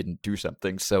they didn't do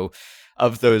something. So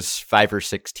of those 5 or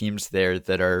 6 teams there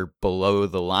that are below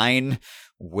the line,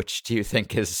 which do you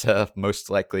think is most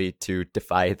likely to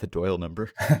defy the Doyle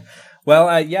number? Well,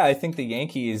 I think the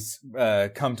Yankees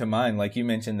come to mind. Like you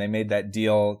mentioned, they made that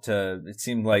deal it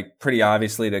seemed like pretty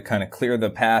obviously to kind of clear the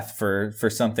path for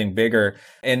something bigger.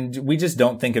 And we just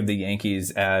don't think of the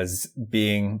Yankees as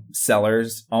being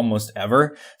sellers almost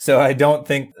ever. So I don't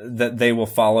think that they will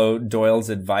follow Doyle's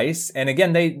advice. And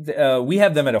again, we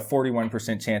have them at a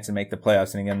 41% chance to make the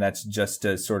playoffs. And again, that's just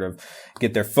to sort of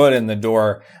get their foot in the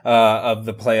door of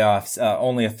the playoffs.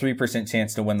 Only a 3%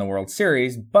 chance to win the World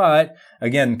Series. But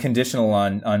again, conditional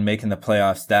on making the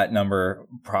playoffs, that number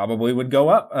probably would go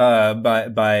up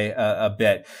by a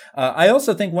bit. I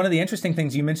also think one of the interesting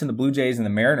things, you mentioned the Blue Jays and the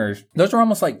Mariners, those are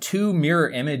almost like two mirror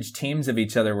image teams of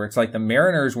each other, where it's like the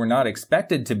Mariners were not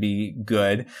expected to be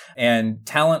good and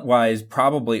talent wise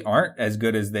probably aren't as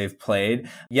good as they've played,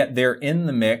 yet they're in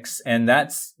the mix. And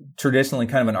that's traditionally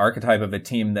kind of an archetype of a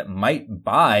team that might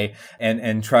buy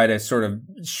and try to sort of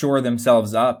shore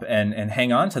themselves up and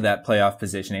hang on to that playoff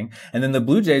positioning. And then the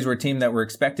Blue Jays were a team that were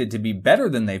expected to be better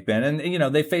than they've been. And,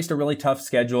 they faced a really tough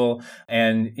schedule,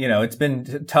 and, it's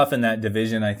been tough in that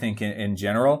division, I think, in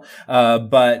general.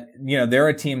 But, they're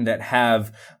a team that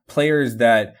have players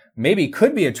that maybe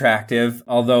could be attractive,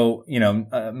 although,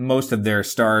 most of their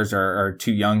stars are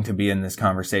too young to be in this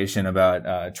conversation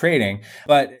about trading.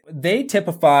 But they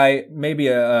typify maybe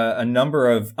a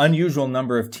unusual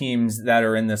number of teams that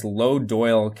are in this low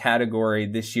Doyle category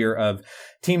this year, of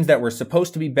teams that were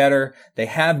supposed to be better. They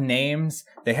have names.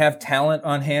 They have talent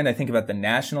on hand. I think about the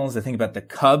Nationals. I think about the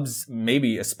Cubs,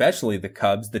 maybe especially the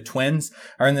Cubs. The Twins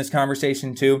are in this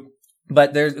conversation too.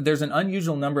 But there's an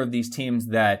unusual number of these teams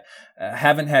that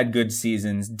haven't had good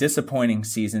seasons, disappointing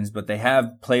seasons, but they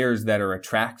have players that are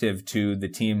attractive to the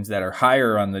teams that are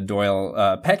higher on the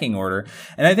Doyle pecking order.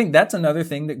 And I think that's another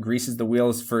thing that greases the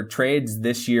wheels for trades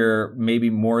this year,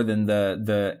 maybe more than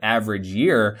the average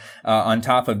year, on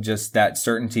top of just that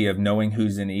certainty of knowing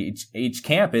who's in each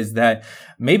camp, is that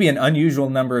maybe an unusual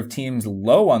number of teams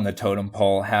low on the totem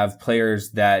pole have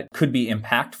players that could be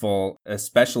impactful,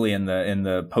 especially in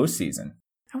the postseason.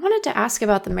 I wanted to ask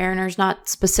about the Mariners, not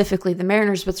specifically the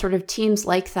Mariners, but sort of teams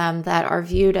like them that are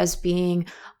viewed as being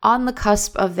on the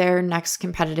cusp of their next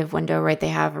competitive window, right? They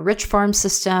have a rich farm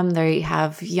system. They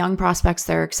have young prospects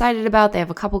they're excited about. They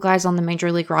have a couple guys on the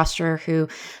major league roster who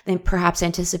they perhaps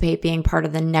anticipate being part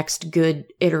of the next good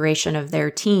iteration of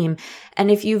their team. And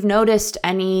if you've noticed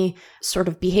any sort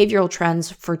of behavioral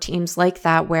trends for teams like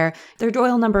that, where their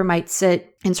Doyle number might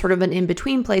sit in sort of an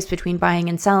in-between place between buying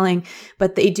and selling,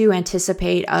 but they do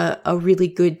anticipate a really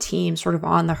good team sort of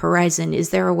on the horizon,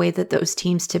 is there a way that those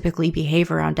teams typically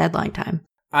behave around deadline time?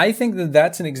 I think that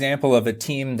that's an example of a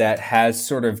team that has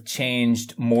sort of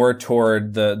changed more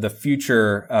toward the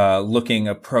future looking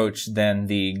approach than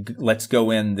the let's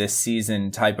go in this season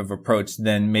type of approach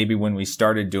than maybe when we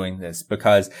started doing this.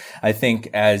 Because I think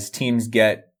as teams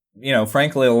get,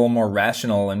 frankly, a little more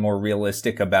rational and more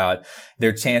realistic about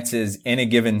their chances in a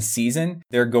given season,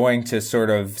 they're going to sort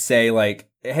of say like,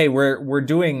 hey, we're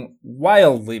doing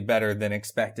wildly better than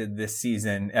expected this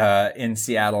season in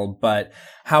Seattle, but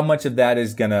how much of that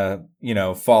is going to,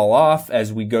 fall off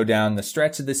as we go down the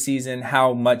stretch of the season?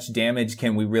 How much damage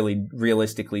can we really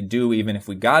realistically do even if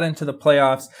we got into the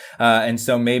playoffs? And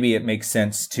so maybe it makes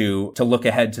sense to look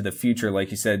ahead to the future, like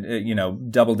you said,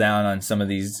 double down on some of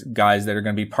these guys that are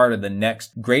going to be part of the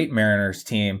next great Mariners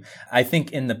team. I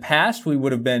think in the past, we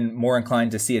would have been more inclined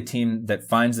to see a team that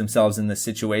finds themselves in this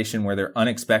situation where they're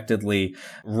unexpectedly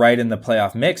right in the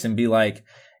playoff mix and be like,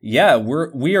 yeah,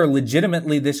 we are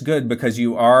legitimately this good because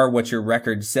you are what your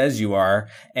record says you are.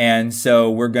 And so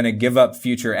we're going to give up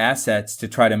future assets to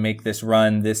try to make this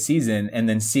run this season and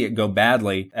then see it go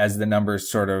badly as the numbers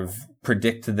sort of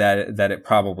predict that it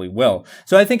probably will.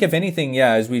 So I think if anything,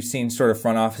 yeah, as we've seen sort of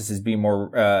front offices be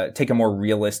more, take a more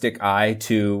realistic eye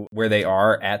to where they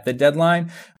are at the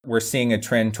deadline, we're seeing a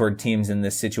trend toward teams in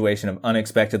this situation of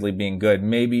unexpectedly being good,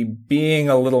 maybe being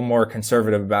a little more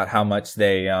conservative about how much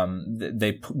they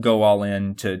go all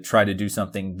in to try to do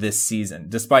something this season,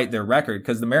 despite their record,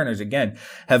 because the Mariners, again,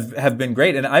 have been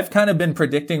great. And I've kind of been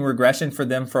predicting regression for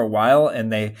them for a while,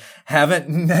 and they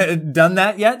haven't done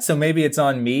that yet. So maybe it's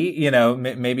on me,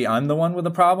 maybe I'm the one with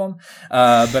a problem.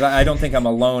 But I don't think I'm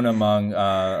alone among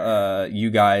you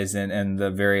guys and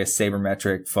the various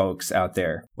sabermetric folks out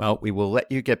there. Well, we will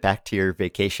let you get back to your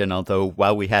vacation. Although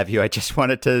while we have you, I just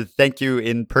wanted to thank you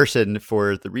in person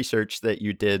for the research that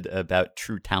you did about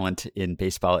true talent in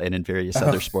baseball and in various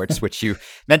other sports, which you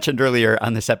mentioned earlier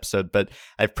on this episode. But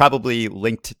I've probably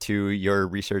linked to your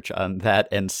research on that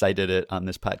and cited it on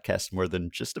this podcast more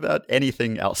than just about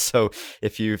anything else. So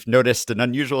if you've noticed an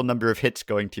unusual number of hits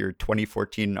going to your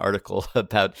 2014 article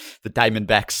about the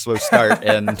Diamondbacks' slow start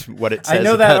and what it says, I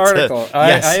know that article.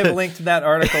 Yes. I have linked to that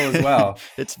article as well.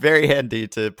 It's very handy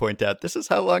to point out this is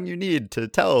how long you need to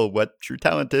tell what true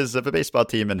talent is of a baseball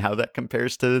team and how that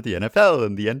compares to the NFL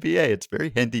and the NBA. It's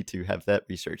very handy to have that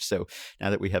research. So now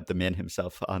that we have the man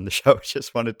himself on the show,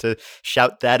 just wanted to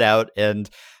shout that out. And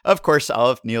of course,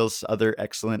 all of Neil's other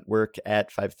excellent work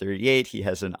at 538. He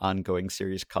has an ongoing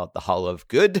series called The Hall of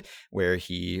Good, where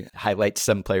he highlights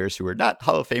some players who are not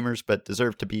Hall of Famers, but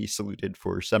deserve to be saluted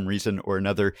for some reason or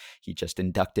another. He just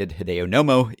inducted Hideo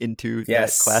Nomo into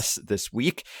that class this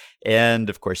week. And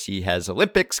of course, he has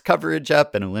Olympics coverage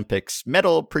up and Olympics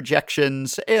medal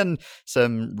projections and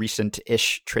some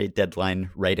recent-ish trade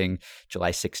deadline writing. July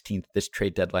 16th, this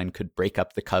trade deadline could break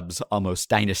up the Cubs' almost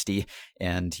dynasty.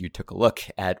 And you took a look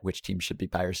at which teams should be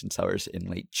buyers and sellers in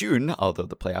late June, although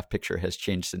the playoff picture has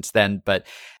changed since then. But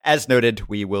as noted,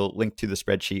 we will link to the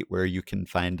spreadsheet where you can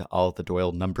find all the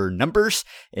Doyle numbers.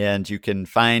 And you can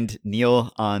find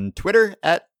Neil on Twitter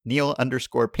at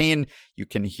Neil_Payne. You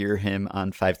can hear him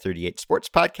on 538 Sports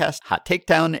Podcast, Hot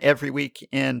Takedown, every week,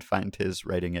 and find his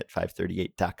writing at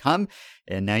 538.com.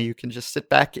 And now you can just sit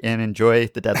back and enjoy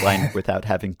the deadline without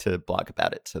having to blog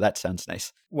about it. So that sounds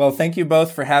nice. Well, thank you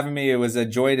both for having me. It was a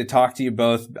joy to talk to you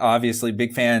both. Obviously,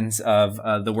 big fans of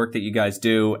the work that you guys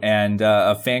do and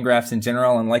of Fangraphs in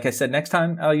general. And like I said, next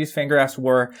time I'll use Fangraphs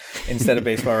WAR instead of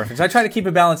Baseball Reference. I try to keep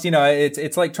it balanced.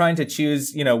 It's like trying to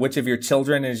choose, which of your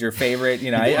children is your favorite.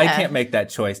 I can't make that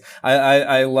choice.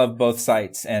 I love both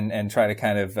sites and try to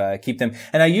kind of keep them.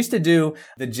 And I used to do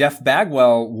the Jeff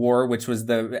Bagwell WAR, which was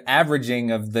the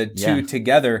averaging of the two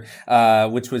together,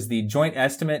 which was the joint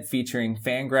estimate featuring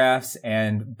Fangraphs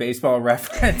and Baseball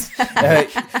Reference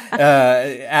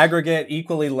aggregate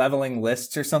equally leveling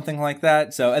lists or something like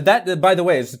that. So that, by the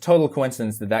way, is a total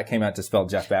coincidence that came out to spell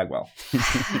Jeff Bagwell.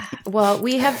 Well,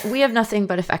 we have nothing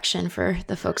but affection for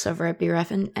the folks over at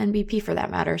BREF and NBP for that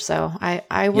matter. So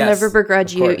I will never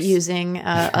begrudge you using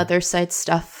other sites'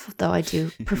 stuff, though I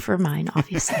do prefer mine,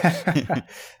 obviously.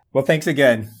 Well, thanks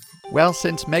again. Well,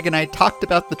 since Meg and I talked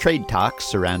about the trade talks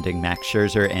surrounding Max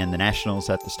Scherzer and the Nationals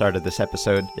at the start of this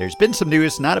episode, there's been some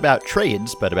news not about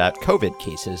trades, but about COVID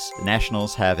cases. The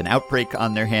Nationals have an outbreak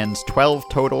on their hands, 12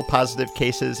 total positive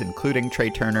cases, including Trey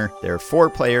Turner. There are 4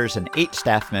 players and 8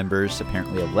 staff members.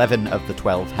 Apparently 11 of the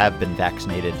 12 have been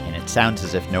vaccinated, and it sounds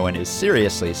as if no one is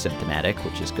seriously symptomatic,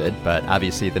 which is good. But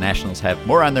obviously the Nationals have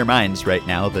more on their minds right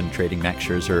now than trading Max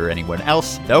Scherzer or anyone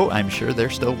else, though I'm sure they're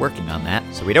still working on that.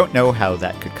 So we don't know how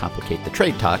that could complicate the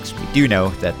trade talks. We do know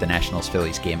that the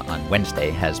Nationals-Phillies game on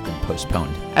Wednesday has been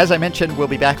postponed. As I mentioned, we'll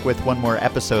be back with one more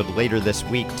episode later this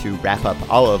week to wrap up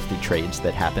all of the trades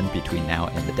that happened between now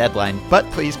and the deadline, but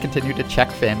please continue to check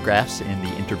Fangraphs in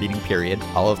the intervening period.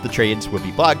 All of the trades will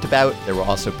be blogged about. There will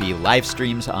also be live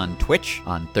streams on Twitch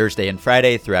on Thursday and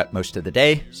Friday throughout most of the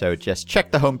day, so just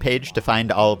check the homepage to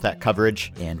find all of that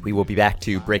coverage, and we will be back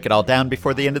to break it all down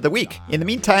before the end of the week. In the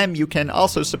meantime, you can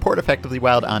also support Effectively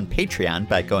Wild on Patreon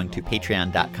by going to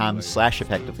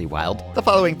patreon.com/effectivelywild. The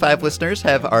following 5 listeners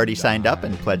have already signed up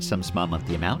and pledged some small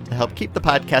monthly amount to help keep the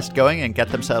podcast going and get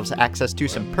themselves access to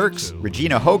some perks.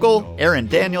 Regina Hogel, Aaron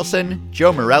Danielson,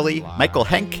 Joe Morelli, Michael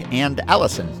Henk, and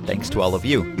Allison. Thanks to all of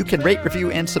you. You can rate,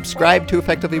 review, and subscribe to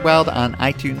Effectively Wild on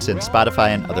iTunes and Spotify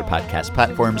and other podcast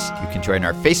platforms. You can join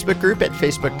our Facebook group at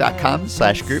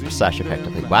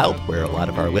facebook.com/group/effectivelywild, where a lot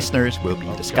of our listeners will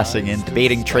be discussing and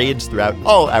debating trades throughout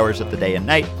all hours of the day day and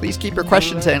night. Please keep your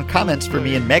questions and comments for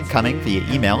me and Meg coming via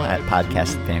email at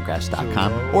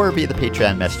podcast@fangraphs.com or via the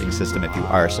Patreon messaging system if you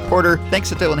are a supporter. Thanks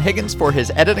to Dylan Higgins for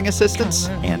his editing assistance,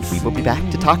 and we will be back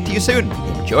to talk to you soon.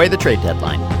 Enjoy the trade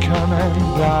deadline. Come and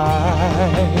buy,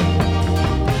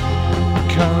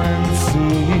 come and see,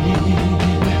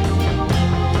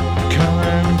 come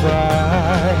and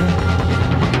buy.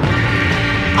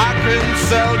 I can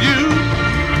sell you